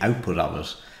see the output of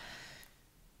it,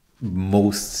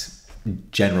 most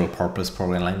general purpose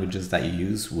programming languages that you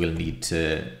use will need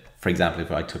to, for example,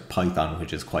 if I took Python,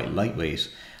 which is quite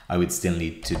lightweight, I would still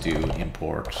need to do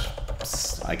import,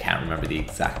 I can't remember the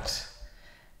exact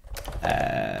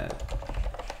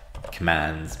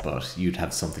commands, but you'd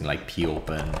have something like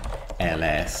popen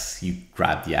ls, you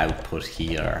grab the output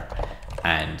here,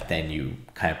 and then you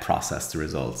kind of process the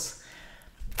results.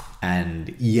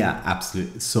 And yeah,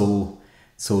 absolutely. So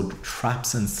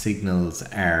traps and signals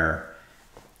are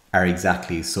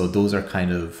exactly, so those are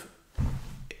kind of,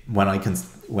 when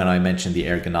I mention the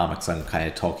ergonomics, I'm kind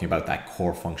of talking about that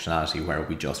core functionality where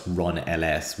we just run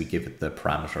ls, we give it the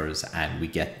parameters and we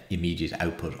get immediate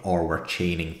output, or we're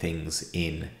chaining things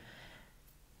in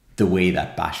the way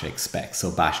that Bash expects.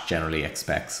 So Bash generally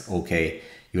expects, okay,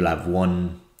 you'll have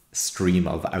one stream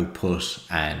of output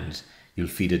and you'll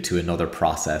feed it to another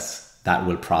process that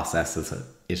will process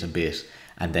it a bit,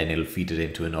 and then it'll feed it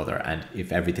into another. And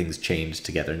if everything's chained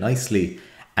together nicely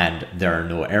and there are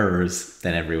no errors,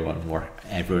 then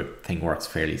everything works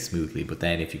fairly smoothly. But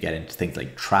then if you get into things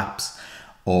like traps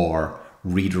or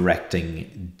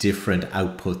redirecting different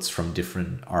outputs from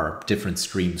different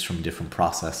streams from different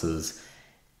processes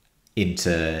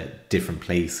into different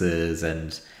places,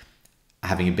 and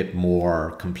having a bit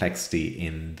more complexity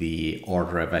in the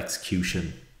order of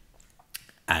execution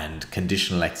and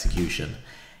conditional execution,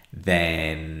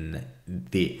 then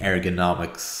the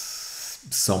ergonomics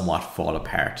somewhat fall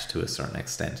apart to a certain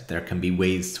extent. There can be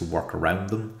ways to work around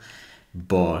them,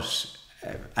 but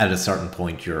at a certain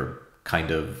point you're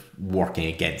kind of working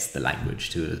against the language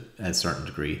to a certain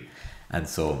degree. And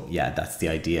so yeah, that's the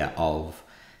idea of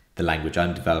the language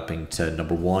I'm developing, to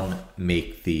number one,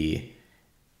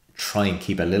 try and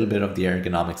keep a little bit of the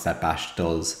ergonomics that Bash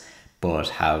does, but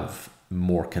have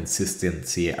more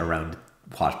consistency around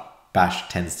what Bash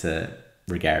tends to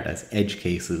regard as edge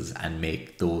cases and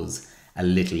make those a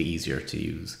little easier to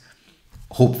use.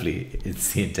 Hopefully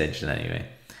it's the intention anyway.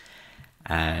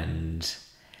 And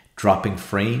dropping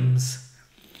frames,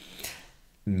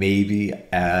 maybe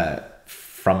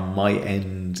from my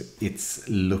end it's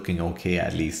looking okay.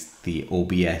 At least the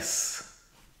OBS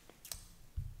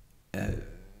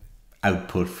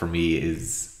output for me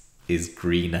is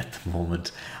green at the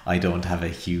moment. I don't have a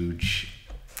huge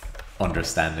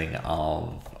understanding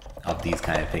of these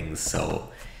kind of things, so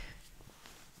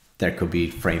there could be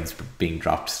frames being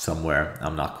dropped somewhere.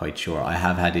 I'm not quite sure. I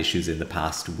have had issues in the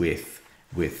past with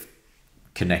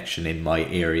connection in my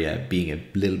area being a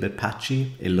little bit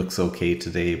patchy. It looks okay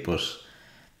today, but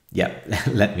yeah,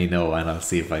 let me know and I'll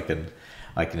see if I can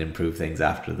improve things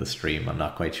after the stream. I'm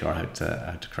not quite sure how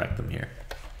to correct them here,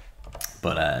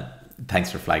 but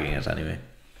thanks for flagging it anyway.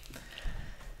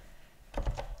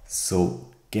 So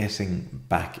getting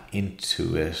back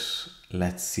into it,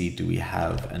 let's see, do we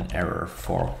have an error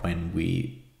for when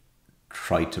we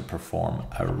try to perform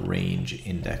a range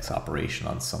index operation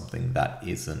on something that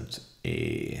isn't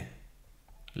a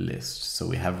list? So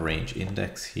we have range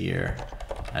index here,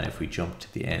 and if we jump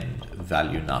to the end,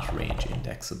 value not range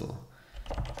indexable.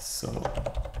 So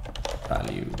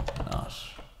value not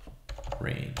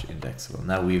range indexable.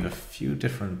 Now we have a few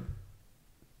different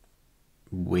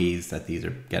ways that these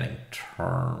are getting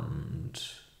termed,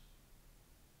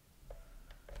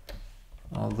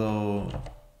 although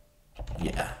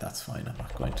yeah, that's fine. I'm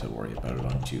not going to worry about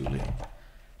it unduly.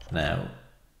 Now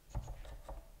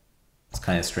it's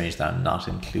kind of strange that I'm not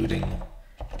including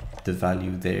the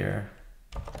value there.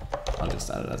 I'll just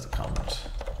add it as a comment.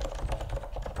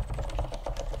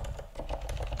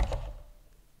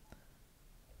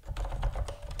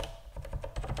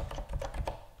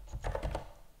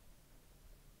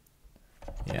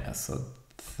 Yeah, so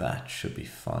that should be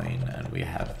fine. And we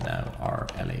have now our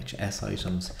LHS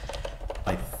items.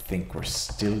 I think we're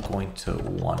still going to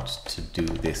want to do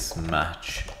this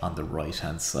match on the right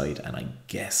hand side, and I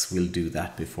guess we'll do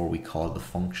that before we call the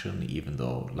function, even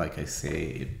though, like I say,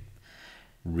 it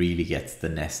really gets the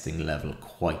nesting level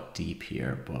quite deep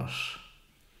here, but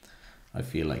I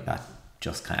feel like that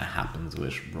just kind of happens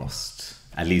with Rust,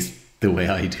 at least the way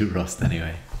I do Rust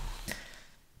anyway.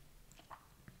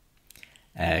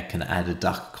 Can add a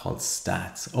doc called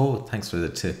stats. Oh, thanks for the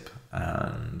tip.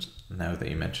 And now that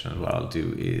you mention it, what I'll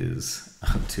do is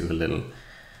I'll do a little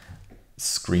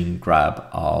screen grab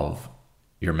of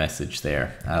your message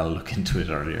there. I'll look into it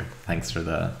earlier. Thanks for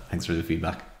the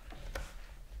feedback.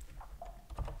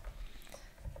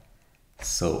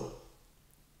 So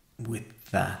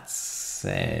with that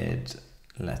said,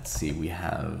 let's see, we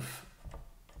have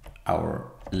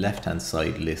our left hand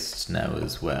side list now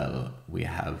as well. We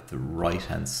have the right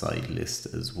hand side list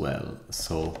as well.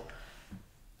 So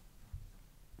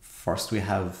first we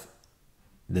have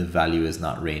the value is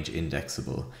not range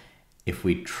indexable. If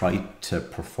we try to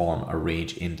perform a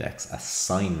range index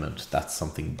assignment, that's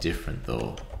something different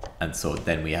though. And so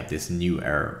then we have this new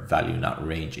error, value not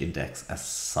range index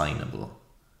assignable.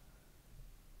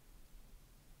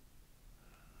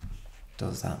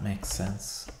 Does that make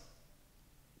sense?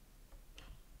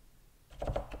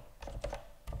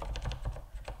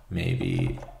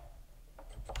 Maybe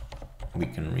we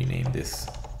can rename this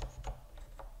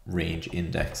range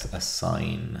index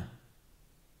assign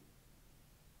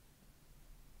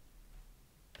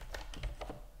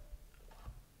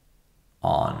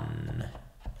on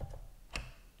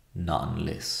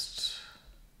non-list.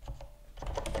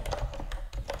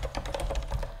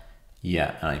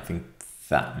 Yeah, and I think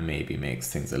that maybe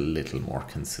makes things a little more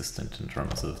consistent in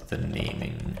terms of the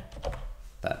naming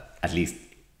that at least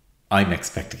I'm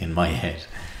expecting in my head.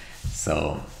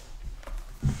 So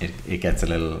it gets a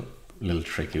little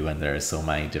tricky when there are so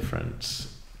many different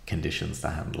conditions to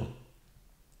handle.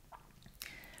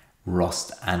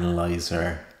 Rust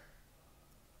Analyzer.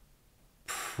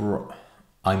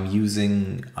 I'm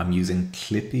using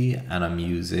Clippy, and I'm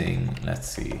using, let's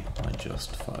see, my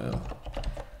just file.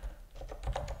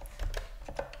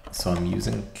 So I'm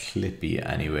using Clippy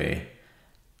anyway.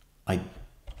 I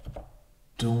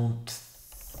don't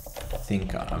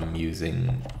think I'm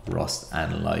using Rust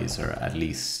Analyzer, at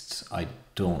least I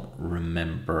don't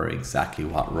remember exactly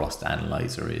what Rust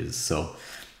Analyzer is. So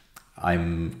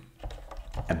I'm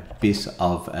a bit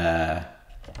of a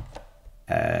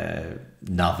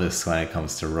novice when it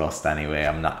comes to Rust anyway.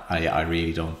 I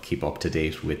really don't keep up to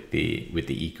date with the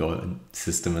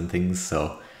ecosystem and things,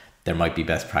 so there might be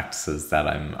best practices that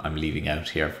I'm leaving out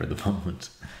here for the moment.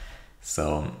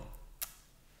 So,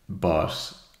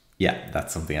 but yeah,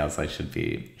 that's something else I should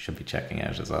be checking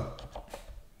out as well.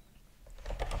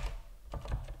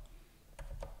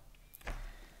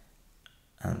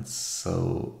 And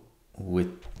so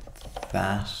with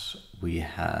that, we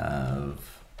have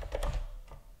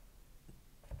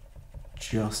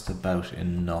just about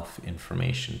enough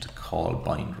information to call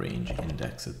bind range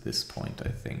index at this point, I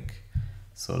think.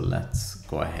 So let's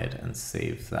go ahead and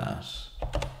save that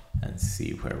and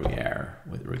see where we are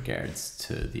with regards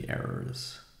to the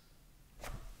errors.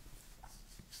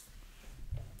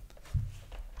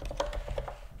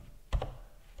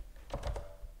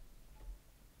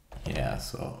 Yeah,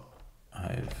 so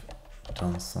I've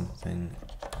done something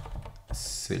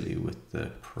silly with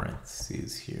the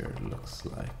parentheses here, it looks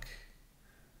like.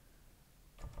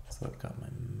 So I've got my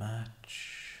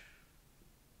match,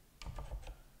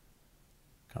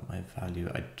 got my value.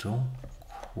 I don't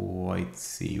quite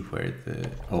see where the,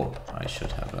 oh, I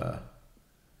should have a,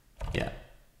 yeah,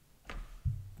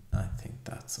 I think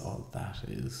that's all that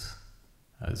is.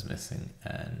 I was missing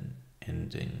an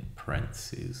ending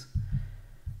parentheses.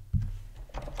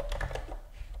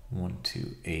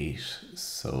 128,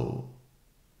 so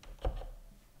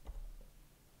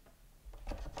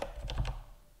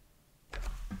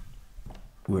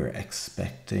we're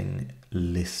expecting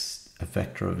a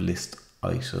vector of list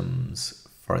items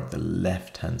for the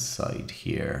left hand side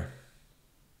here,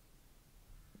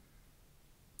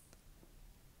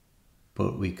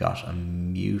 but we got a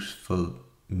mutable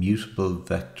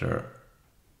vector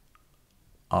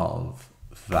of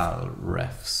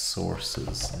valref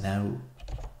sources. Now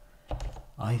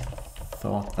I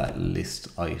thought that list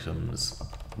items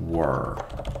were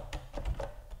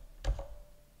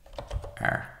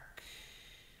arc.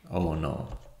 Oh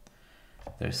no,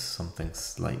 there's something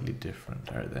slightly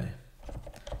different, are they?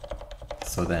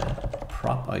 So then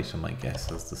prop item, I guess,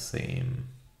 has the same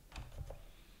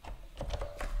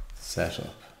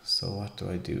setup. So what do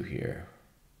I do here?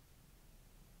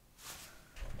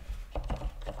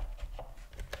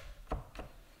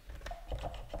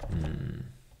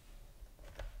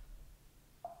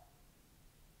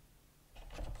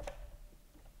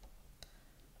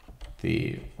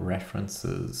 The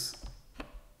references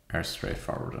are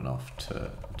straightforward enough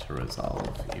to resolve,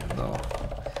 even though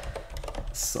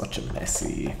it's such a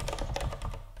messy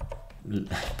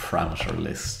parameter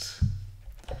list.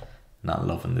 Not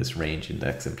loving this range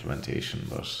index implementation,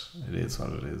 but it is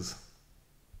what it is.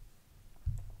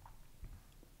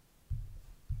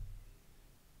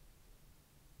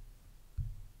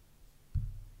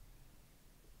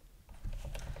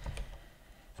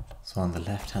 So on the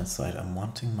left hand side, I'm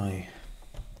wanting my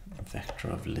vector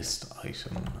of list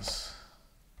items,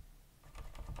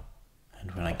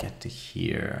 and when I get to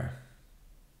here,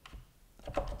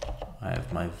 I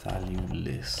have my value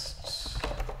list.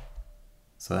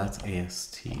 So that's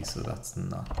AST, so that's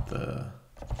not the,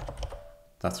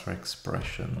 that's for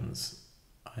expressions.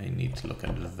 I need to look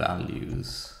at the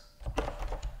values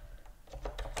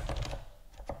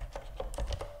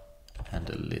and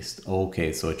a list.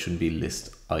 Okay, so it shouldn't be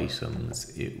list items,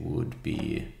 it would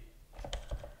be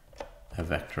a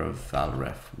vector of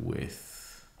valref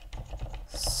with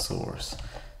source.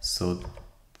 So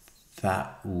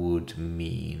that would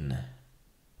mean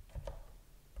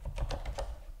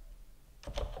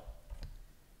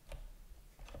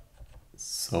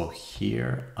so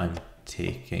here I'm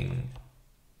taking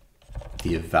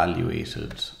the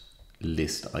evaluated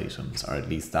list items, or at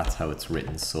least that's how it's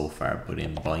written so far, but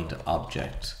in bind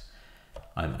object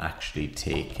I'm actually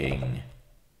taking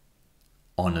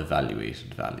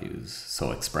unevaluated values,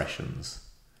 so expressions.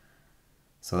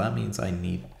 So that means I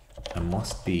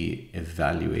must be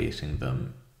evaluating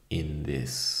them in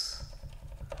this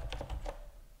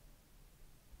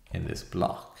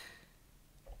block.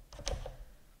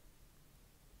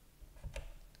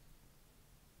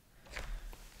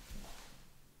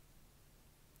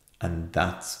 And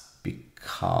that's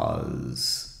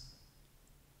because,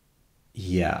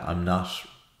 yeah, I'm not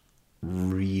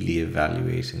really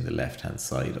evaluating the left hand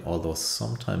side, although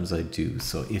sometimes I do.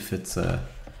 So if it's for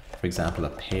example, a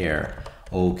pair,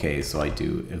 okay, so I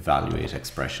do evaluate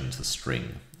expression to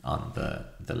string on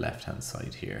the left hand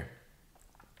side here.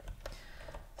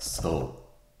 So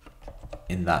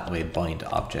in that way, bind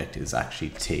object is actually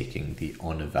taking the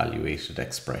unevaluated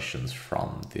expressions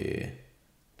from the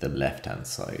left hand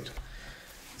side.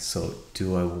 So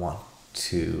do I want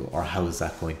to, or how is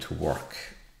that going to work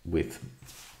with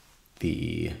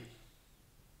the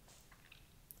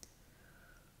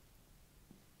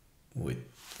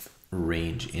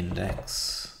range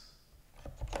index?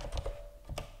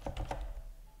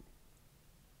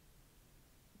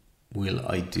 Will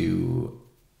I do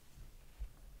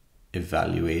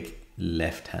evaluate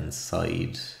left hand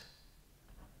side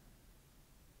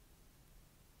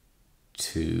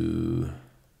to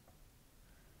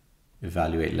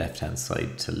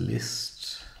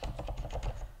list.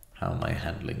 How am I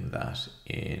handling that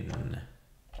in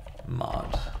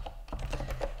mod,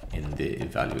 in the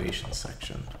evaluation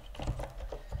section?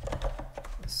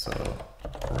 So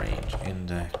range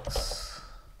index,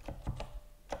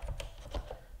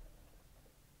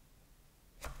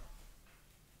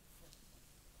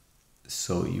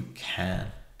 so you can't,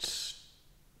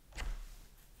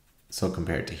 so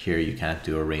compared to here, you can't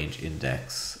do a range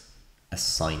index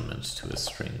assignment to a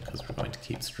string because we're going to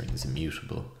keep strings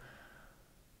immutable.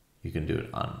 You can do it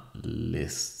on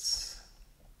lists.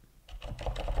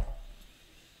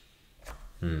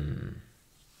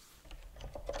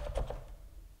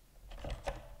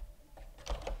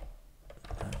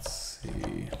 Let's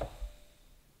see.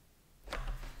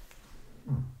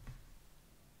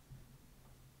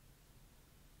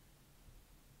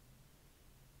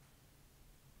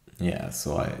 Yeah,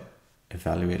 so I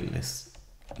evaluate list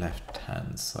left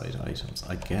hand side items.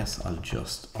 I guess I'll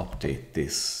just update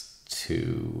this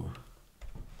to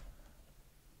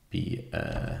be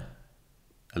a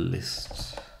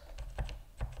list.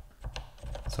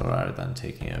 So rather than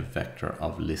taking a vector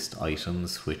of list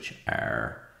items, which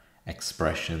are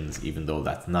expressions, even though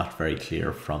that's not very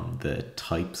clear from the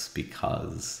types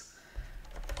because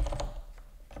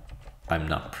I'm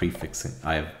not prefixing.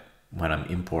 When I'm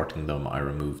importing them, I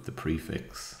remove the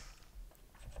prefix.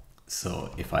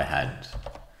 So if I had,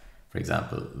 for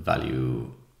example,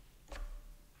 value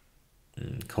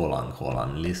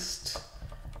colon list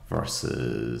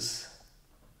versus,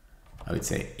 I would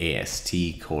say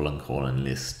AST colon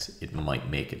list, it might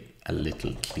make it a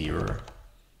little clearer.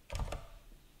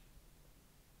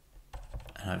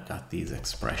 And I've got these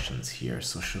expressions here,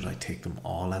 so should I take them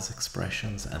all as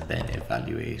expressions and then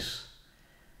evaluate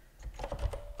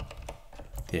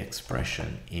the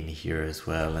expression in here as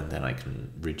well, and then I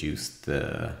can reduce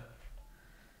the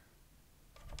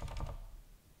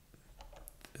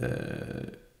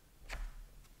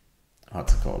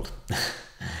what's it called?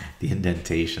 The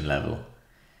indentation level.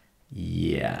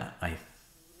 Yeah, I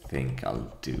think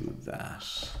I'll do that.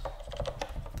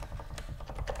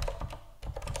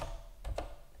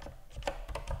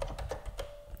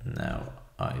 Now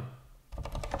I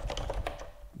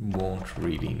won't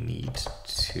really need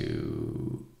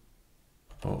to,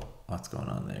 oh, what's going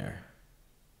on there?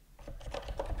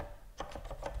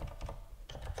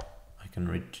 I can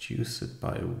reduce it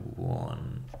by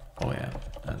 1. Oh yeah,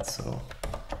 and so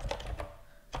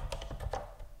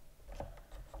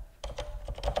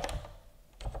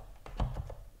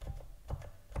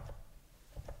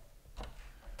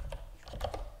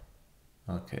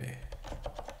okay.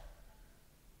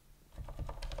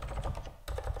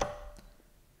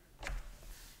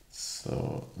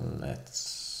 So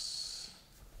let's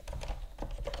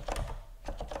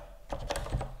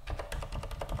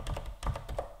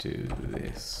do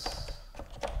this.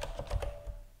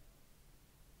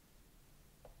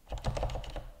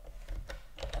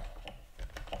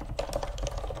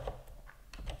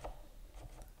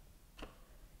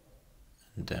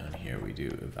 And down here we do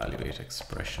evaluate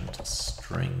expression to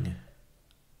string.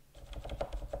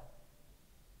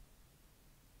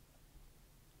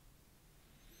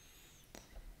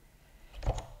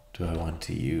 Do I want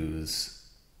to use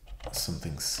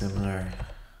something similar?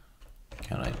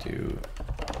 Can I do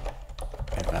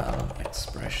eval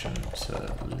expression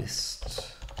to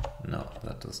list? No,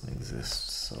 that doesn't exist,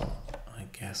 so I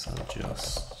guess I'll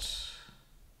just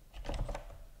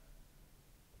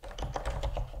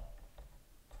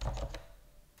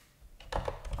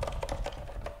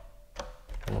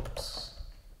whoops.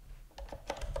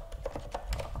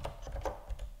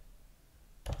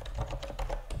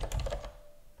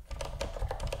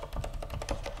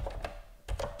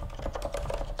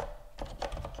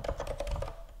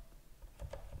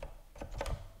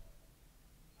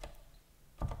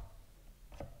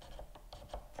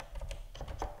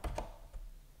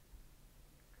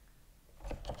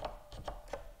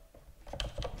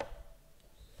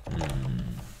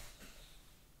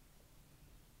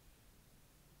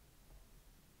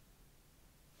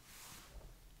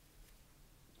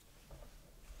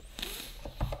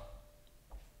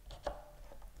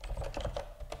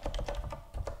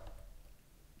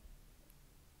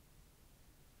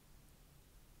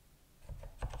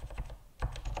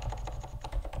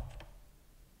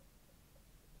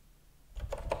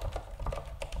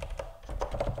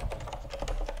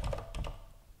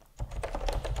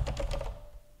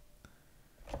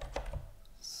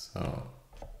 So,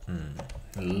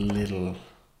 a little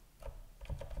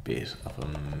bit of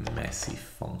a messy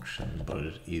function, but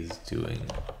it is doing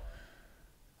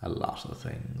a lot of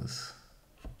things.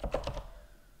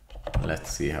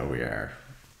 Let's see how we are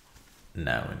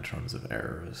now in terms of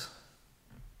errors.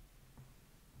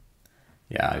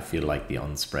 Yeah, I feel like the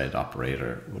unspread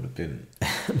operator would have been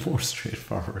more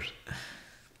straightforward.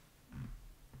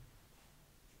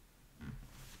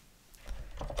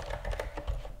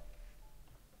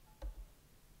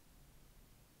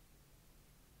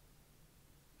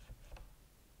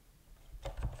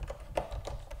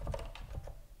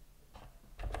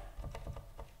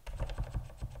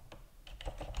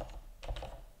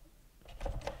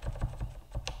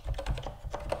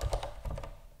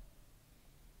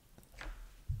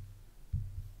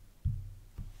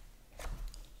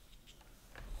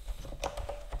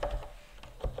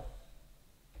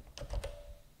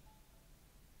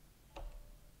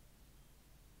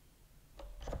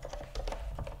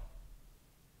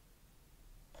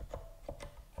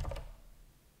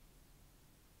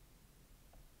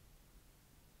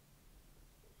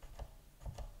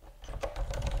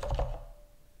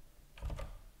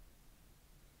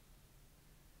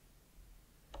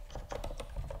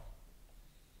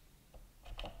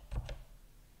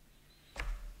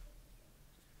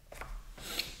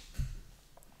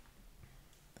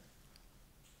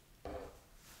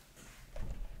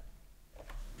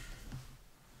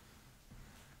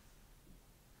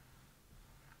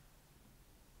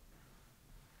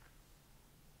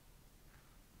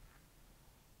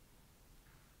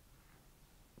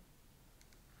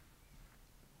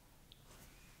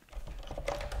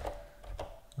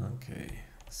 Okay,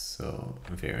 so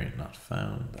variant not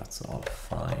found, that's all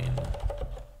fine.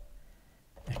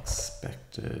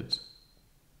 Expected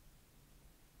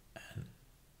and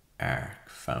arc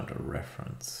found a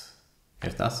reference.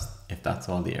 If that's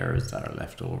all the errors that are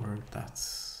left over,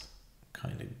 that's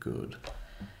kind of good.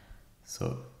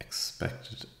 So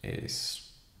expected a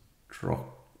struct,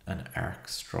 an arc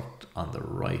struct on the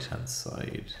right hand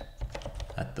side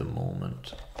at the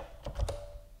moment.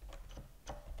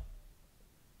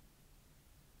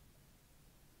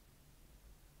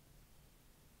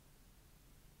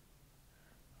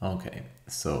 Okay,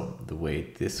 so the way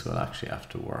this will actually have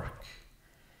to work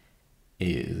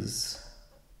is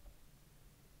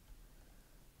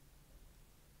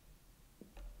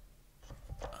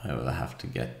I will have to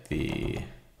get the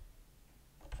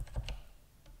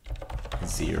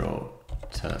 0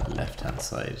 to left hand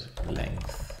side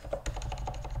length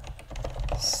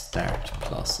start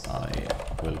plus I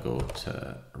will go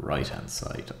to right hand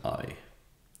side I.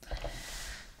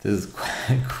 This is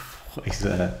quite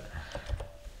a,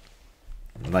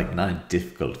 like, not a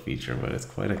difficult feature, but it's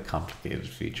quite a complicated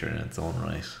feature in its own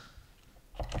right.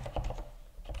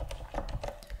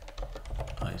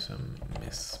 Item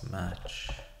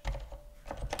mismatch.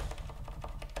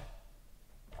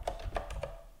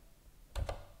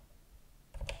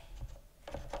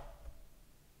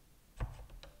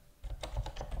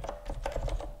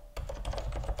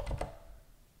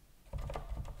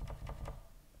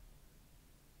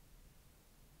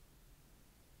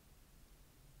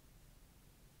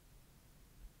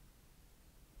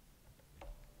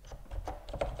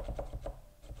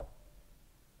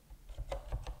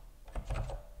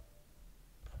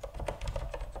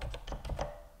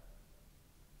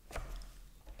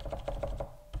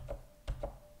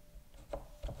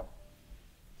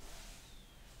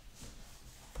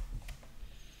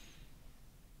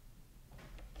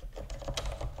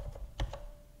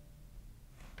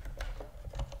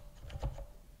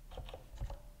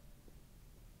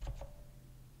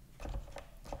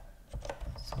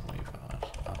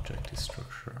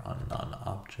 Structure on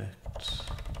non-object,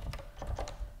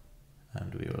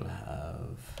 and we will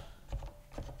have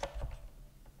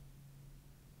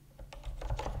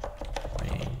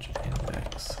range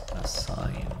index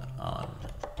assign on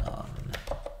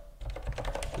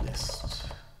list.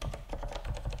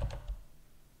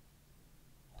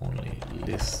 Only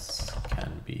lists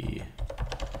can be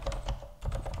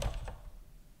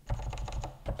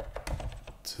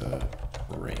to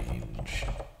range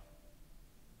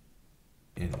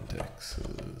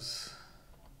indexes.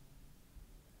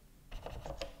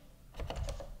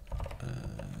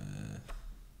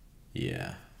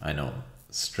 Yeah, I know.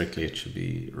 Strictly it should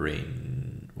be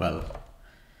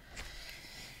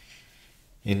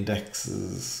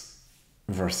indexes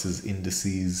versus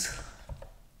indices.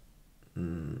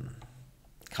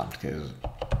 Complicated.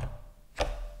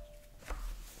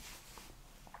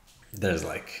 There's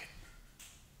like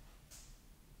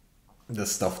the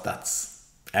stuff that's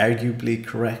arguably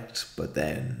correct, but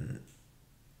then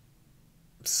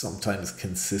sometimes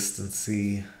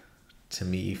consistency to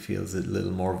me feels a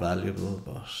little more valuable,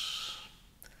 but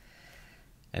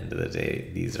end of the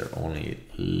day, these are only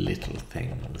little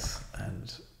things,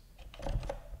 and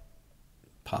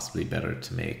possibly better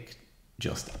to make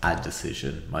just a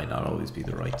decision. Might not always be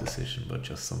the right decision, but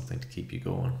just something to keep you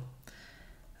going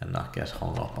and not get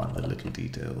hung up on the little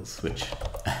details, which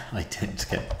I tend to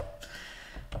get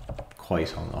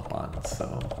quite hung up on.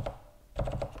 So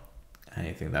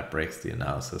anything that breaks the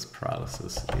analysis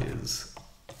paralysis is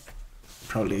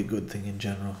probably a good thing in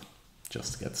general,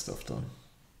 just to get stuff done.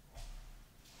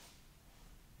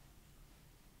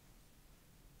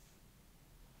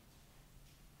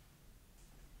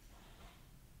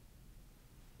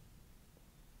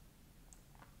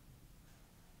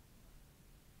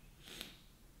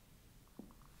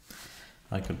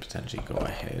 I could potentially go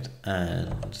ahead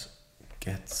and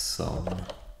get some,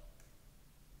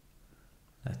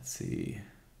 let's see,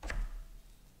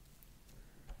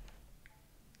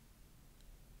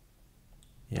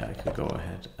 yeah, I could go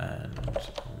ahead and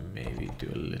maybe do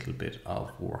a little bit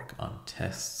of work on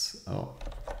tests. Oh,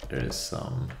 there's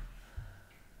some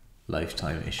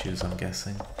lifetime issues, I'm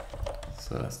guessing.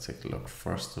 So let's take a look.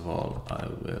 First of all, I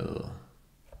will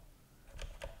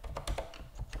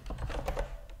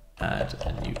add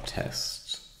a new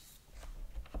test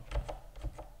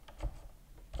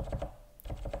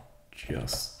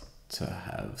just to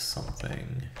have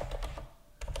something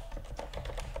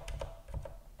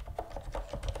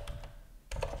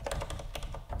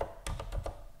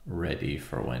ready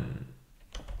for when,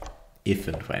 if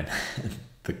and when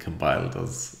the compile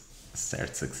does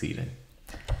start succeeding.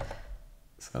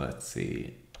 So let's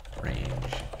see,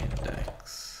 range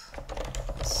index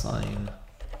assign,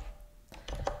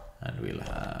 and we'll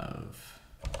have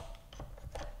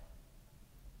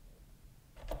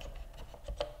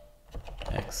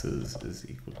x's is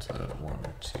equal to 1,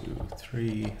 2,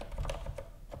 3.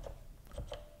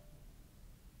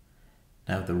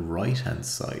 Now the right hand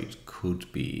side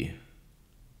could be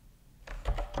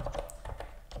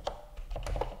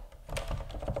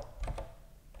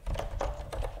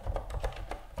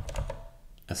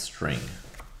a string,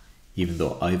 even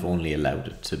though I've only allowed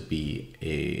it to be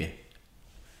a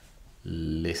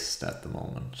list at the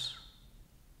moment.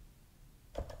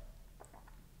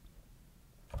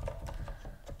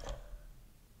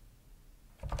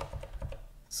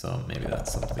 So maybe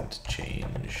that's something to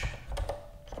change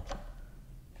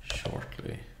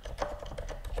shortly.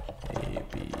 A,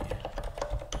 B,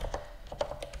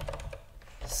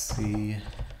 C,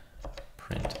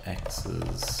 print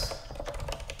x's,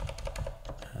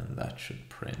 and that should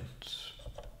print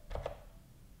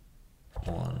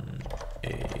 1,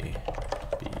 A,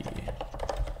 B,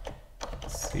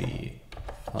 C,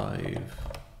 5.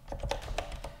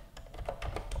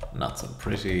 Not so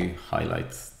pretty.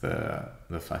 Highlights the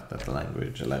fact that the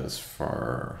language allows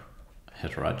for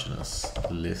heterogeneous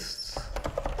lists,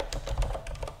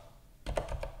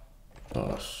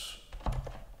 but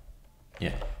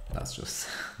yeah, that's just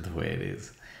the way it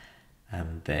is.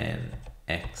 And then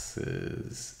x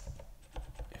is,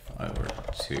 if I were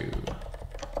to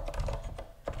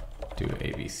do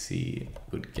ABC,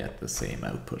 would get the same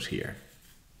output here,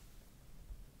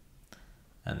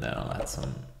 and then I'll add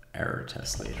some error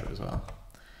tests later as well.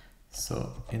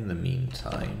 So in the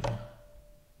meantime,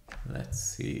 let's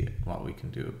see what we can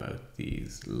do about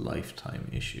these lifetime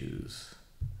issues.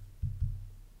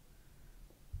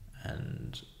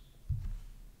 And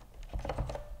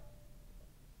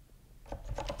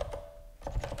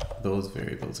those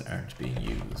variables aren't being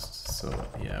used, so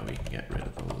yeah, we can get rid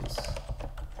of those.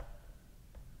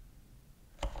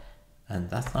 And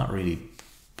that's not really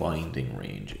binding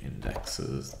range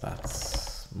indexes,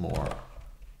 that's more,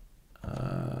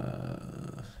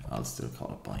 I'll still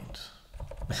call it bind.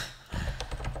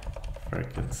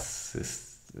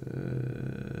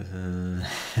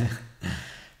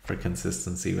 For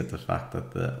consistency with the fact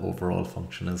that the overall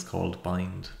function is called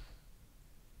bind.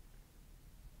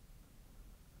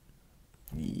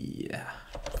 Yeah,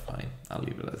 fine, I'll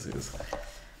leave it as is.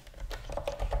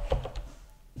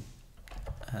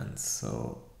 And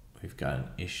so we've got an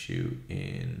issue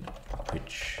in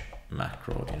which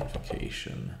macro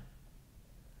invocation.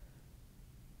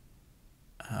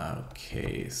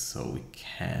 Okay, so we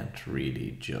can't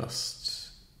really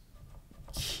just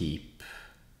keep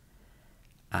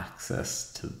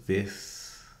access to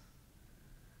this.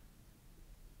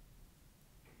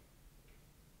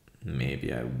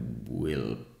 Maybe I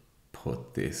will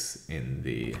put this in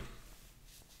the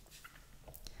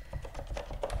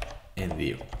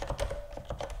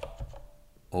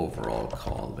overall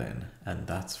call then, and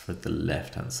that's for the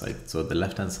left hand side. So the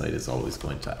left hand side is always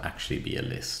going to actually be a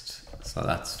list, so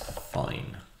that's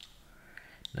fine.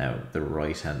 Now the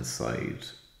right hand side,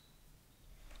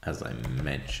 as I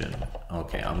mentioned,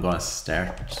 okay, I'm going to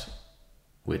start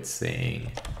with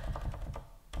saying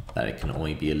that it can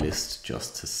only be a list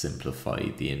just to simplify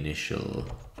the initial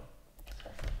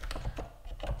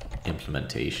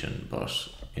implementation, but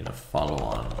in a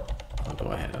follow-on I'll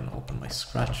go ahead and open my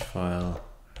Scratch file,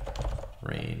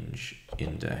 range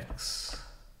index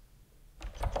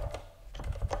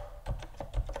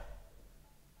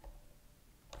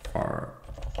for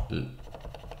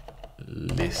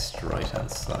list right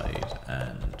hand side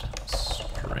and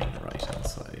string right hand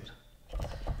side.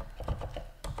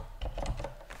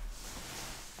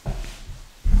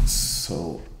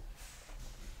 So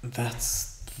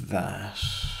that's that.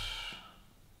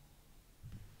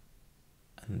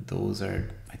 And those are,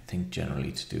 I think,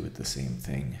 generally to do with the same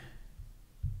thing.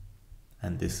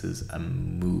 And this is a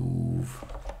move.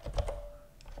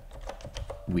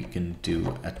 We can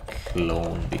do a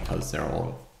clone because they're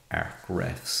all arc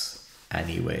refs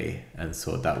anyway. And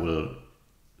so that will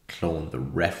clone the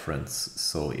reference.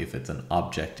 So if it's an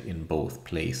object in both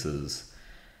places,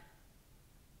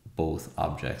 both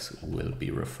objects will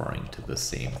be referring to the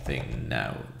same thing.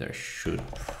 Now, there should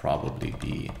probably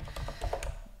be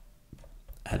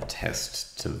a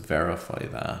test to verify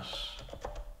that.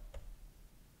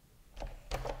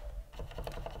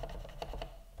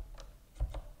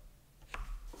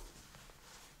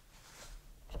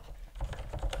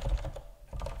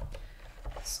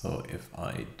 So if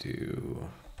I do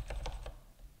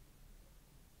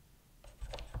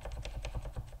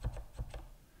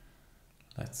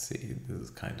let's see, this is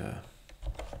kind of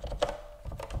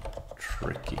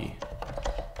tricky,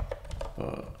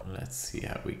 but let's see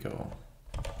how we go.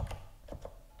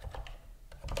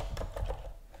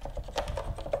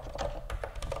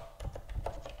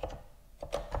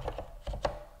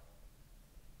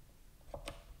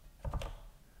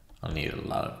 I'll need a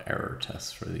lot of error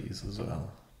tests for these as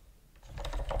well.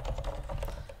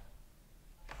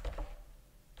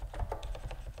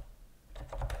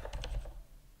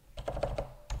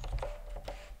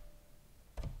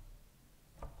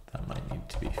 That might need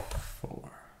to be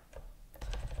 4.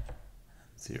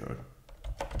 0,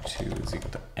 2 is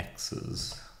equal to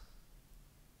x's.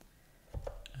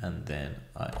 And then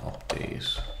I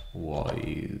update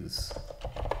y's.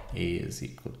 A is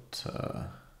equal to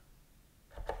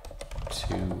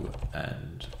 2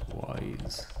 and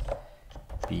y's.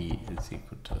 B is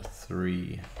equal to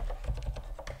 3.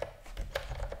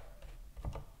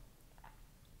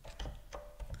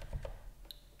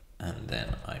 And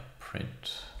then I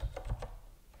print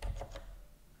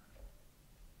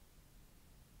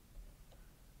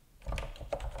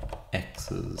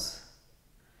x's.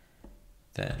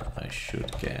 Then I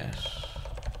should get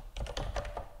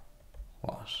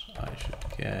what I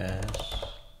should get.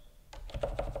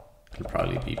 It'll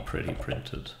probably be pretty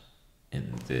printed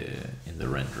in the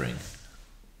rendering.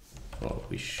 But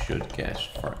we should get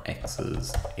for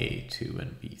x's A2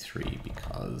 and B3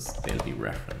 because they'll be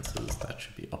references that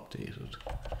should be updated.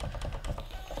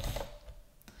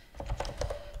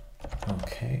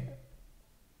 Okay.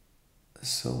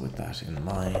 So with that in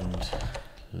mind,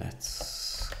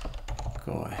 let's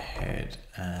go ahead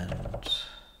and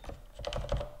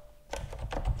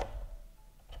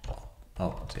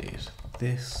update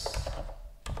this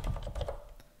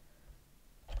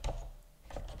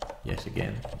yet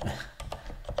again.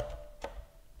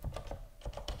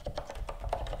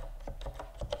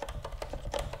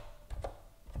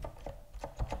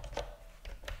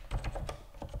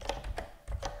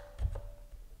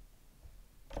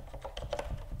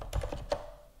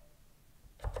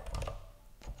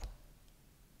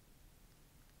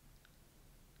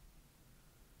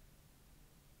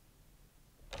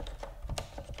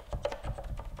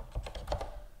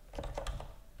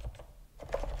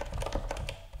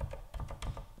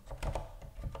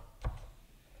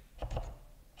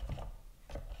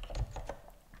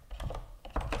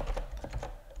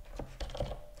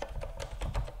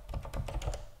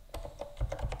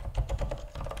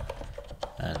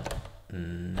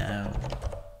 And now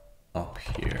up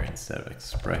here, instead of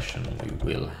expression, we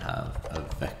will have a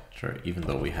vector, even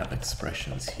though we have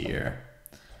expressions here.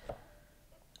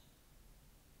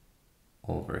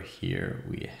 Over here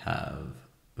we have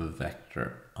a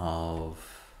vector of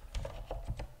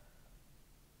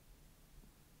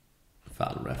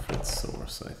val reference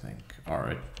source, I think, or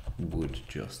it would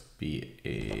just be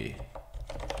a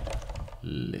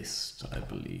list, I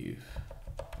believe.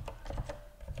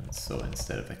 And so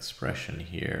instead of expression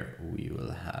here, we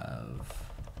will have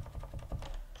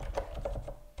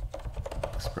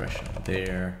expression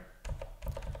there,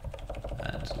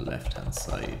 and left hand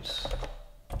side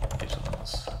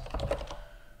items.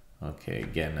 Okay,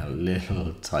 again, a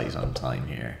little tight on time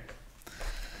here.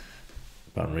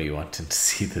 But I'm really wanting to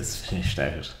see this finished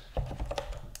out.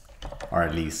 Or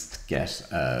at least get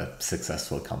a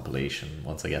successful compilation.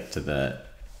 Once I get to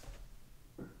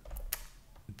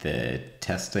the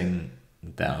testing,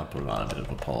 then I'll put on a bit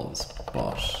of a pause.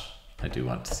 But I do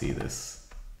want to see this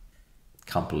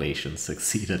compilation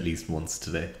succeed at least once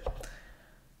today.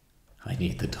 I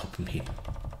need the dopamine.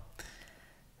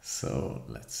 So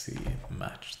let's see,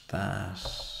 match that.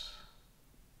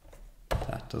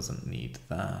 That doesn't need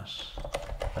that.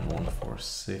 And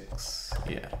 146,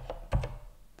 yeah.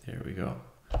 There we go.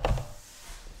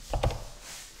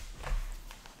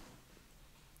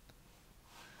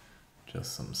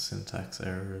 Just some syntax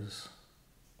errors.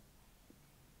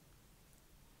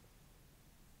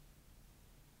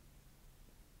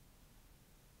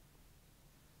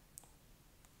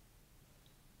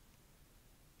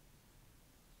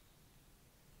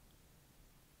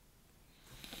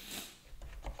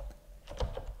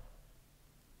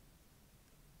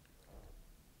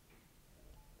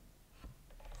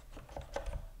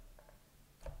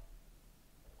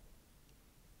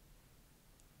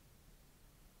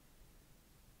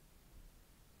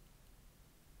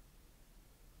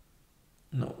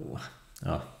 No.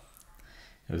 Oh,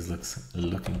 it was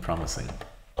looking promising.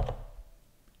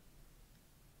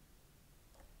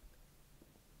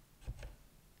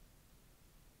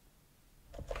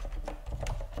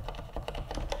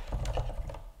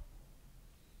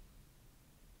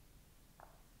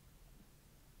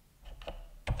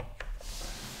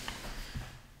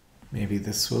 Maybe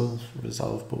this will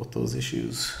resolve both those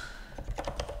issues.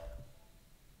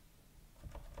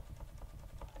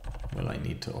 Will I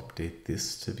need to update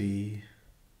this to be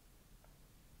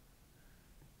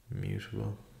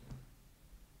mutable?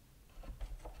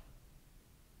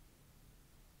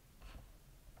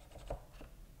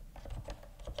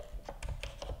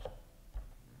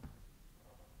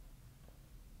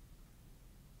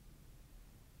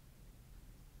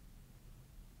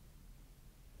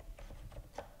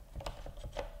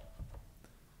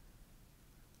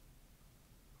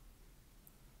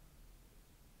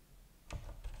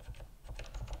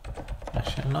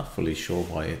 Actually, I'm not fully sure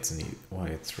why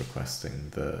it's requesting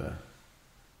the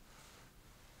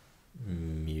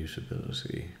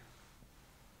mutability.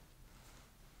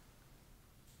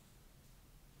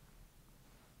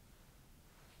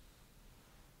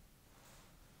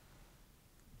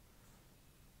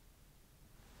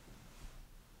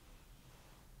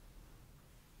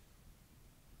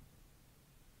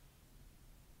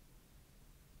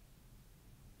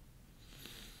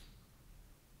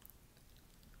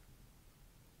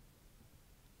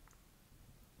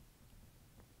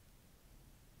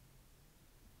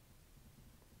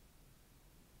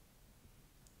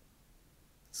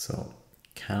 So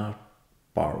cannot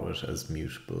borrow it as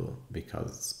mutable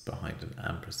because it's behind an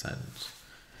ampersand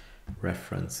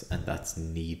reference, and that's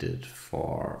needed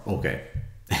for, okay,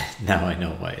 now I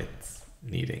know why it's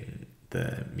needing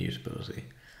the mutability.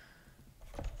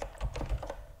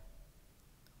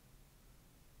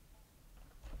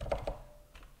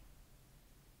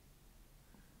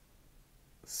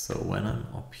 So when I'm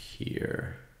up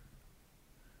here,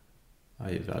 I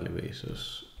evaluate it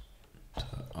to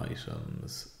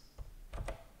items,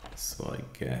 so I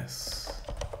guess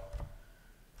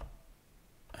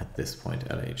at this point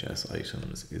LHS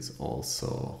items is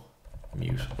also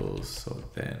mutable, so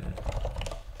then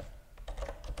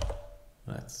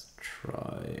let's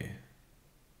try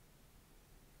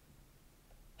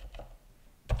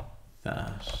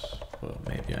that, but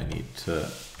maybe I need to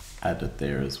add it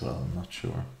there as well, I'm not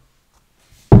sure.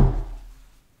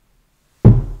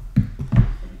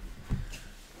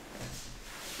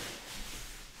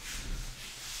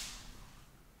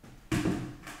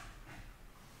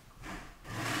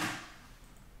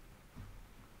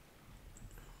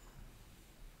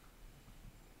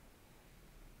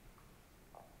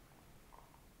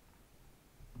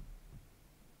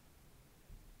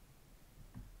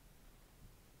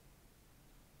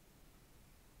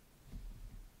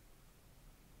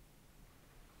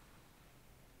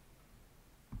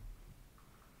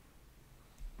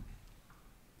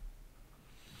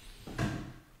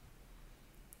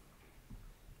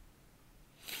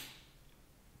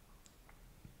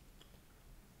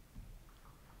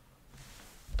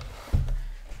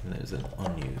 And there's an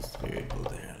unused variable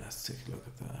there. Let's take a look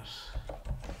at that.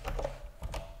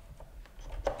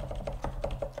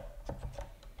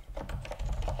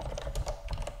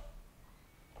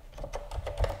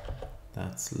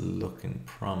 That's looking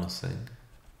promising.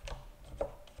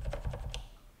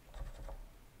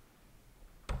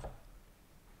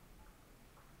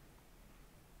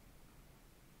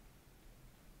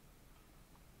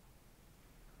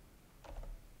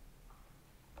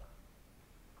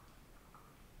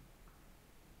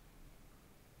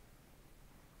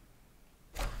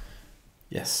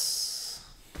 Yes.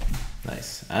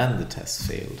 Nice. And the test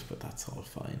failed, but that's all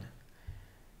fine.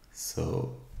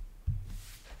 So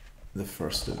the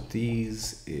first of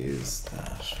these is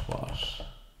that what?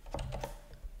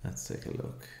 Let's take a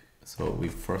look. So we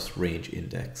first range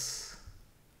index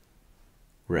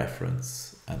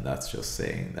reference, and that's just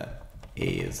saying that A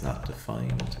is not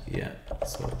defined yet.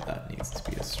 So that needs to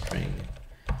be a string,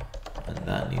 and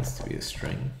that needs to be a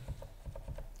string.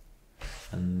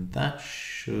 And that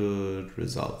should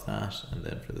resolve that. And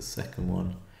then for the second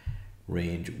one,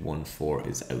 range 1,4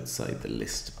 is outside the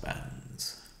list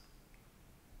bounds.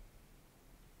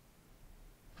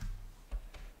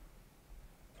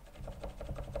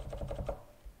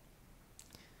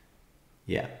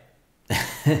 Yeah.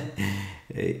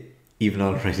 Even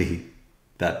already,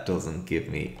 that doesn't give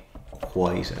me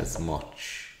quite as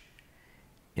much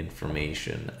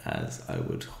information as I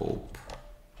would hope.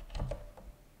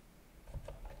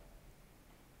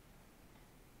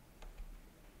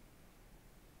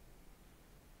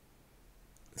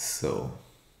 So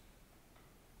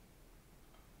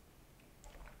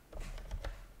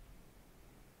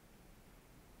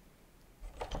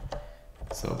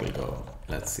we'll go,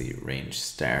 let's see, range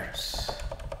start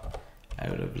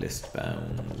out of list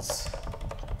bounds,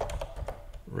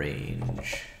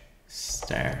 range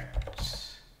start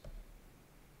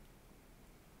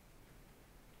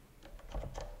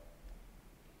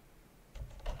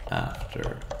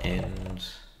after end,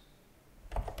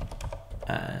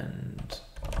 and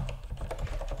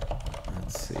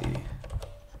let's see,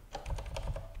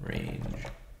 range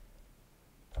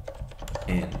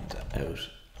end out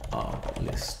of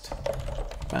list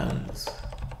bounds,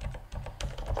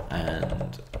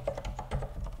 and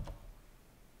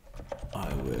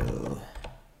I will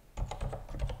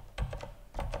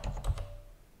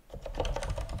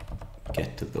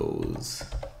get to those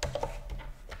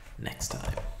next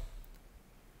time.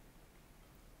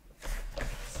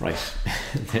 Right,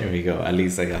 there we go. At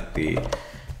least I got the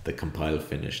compile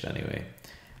finished anyway.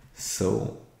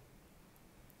 So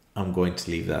I'm going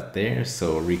to leave that there.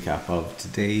 So a recap of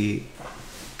today,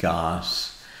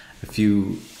 got a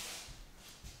few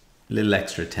little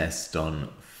extra tests done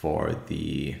for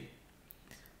the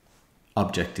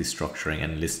object destructuring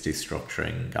and list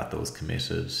destructuring, got those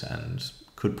committed and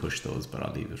could push those, but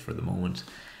I'll leave it for the moment.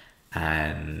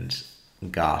 And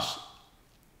got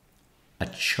a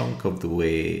chunk of the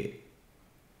way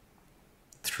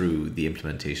through the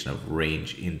implementation of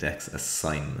range index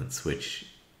assignments, which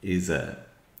is a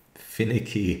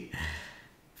finicky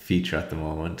feature at the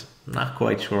moment. Not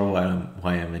quite sure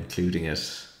why I'm including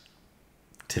it,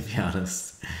 to be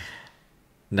honest,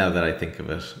 now that I think of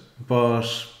it, but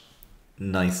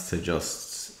nice to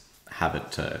just have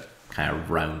it to kind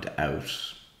of round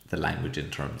out the language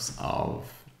in terms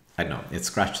of, I don't know, it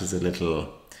scratches a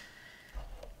little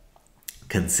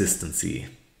consistency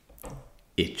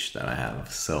itch that I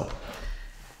have. So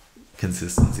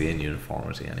consistency and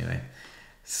uniformity anyway.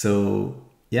 So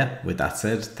yeah, with that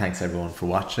said, thanks everyone for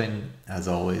watching as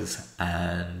always,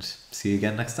 and see you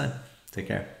again next time. Take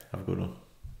care. Have a good one.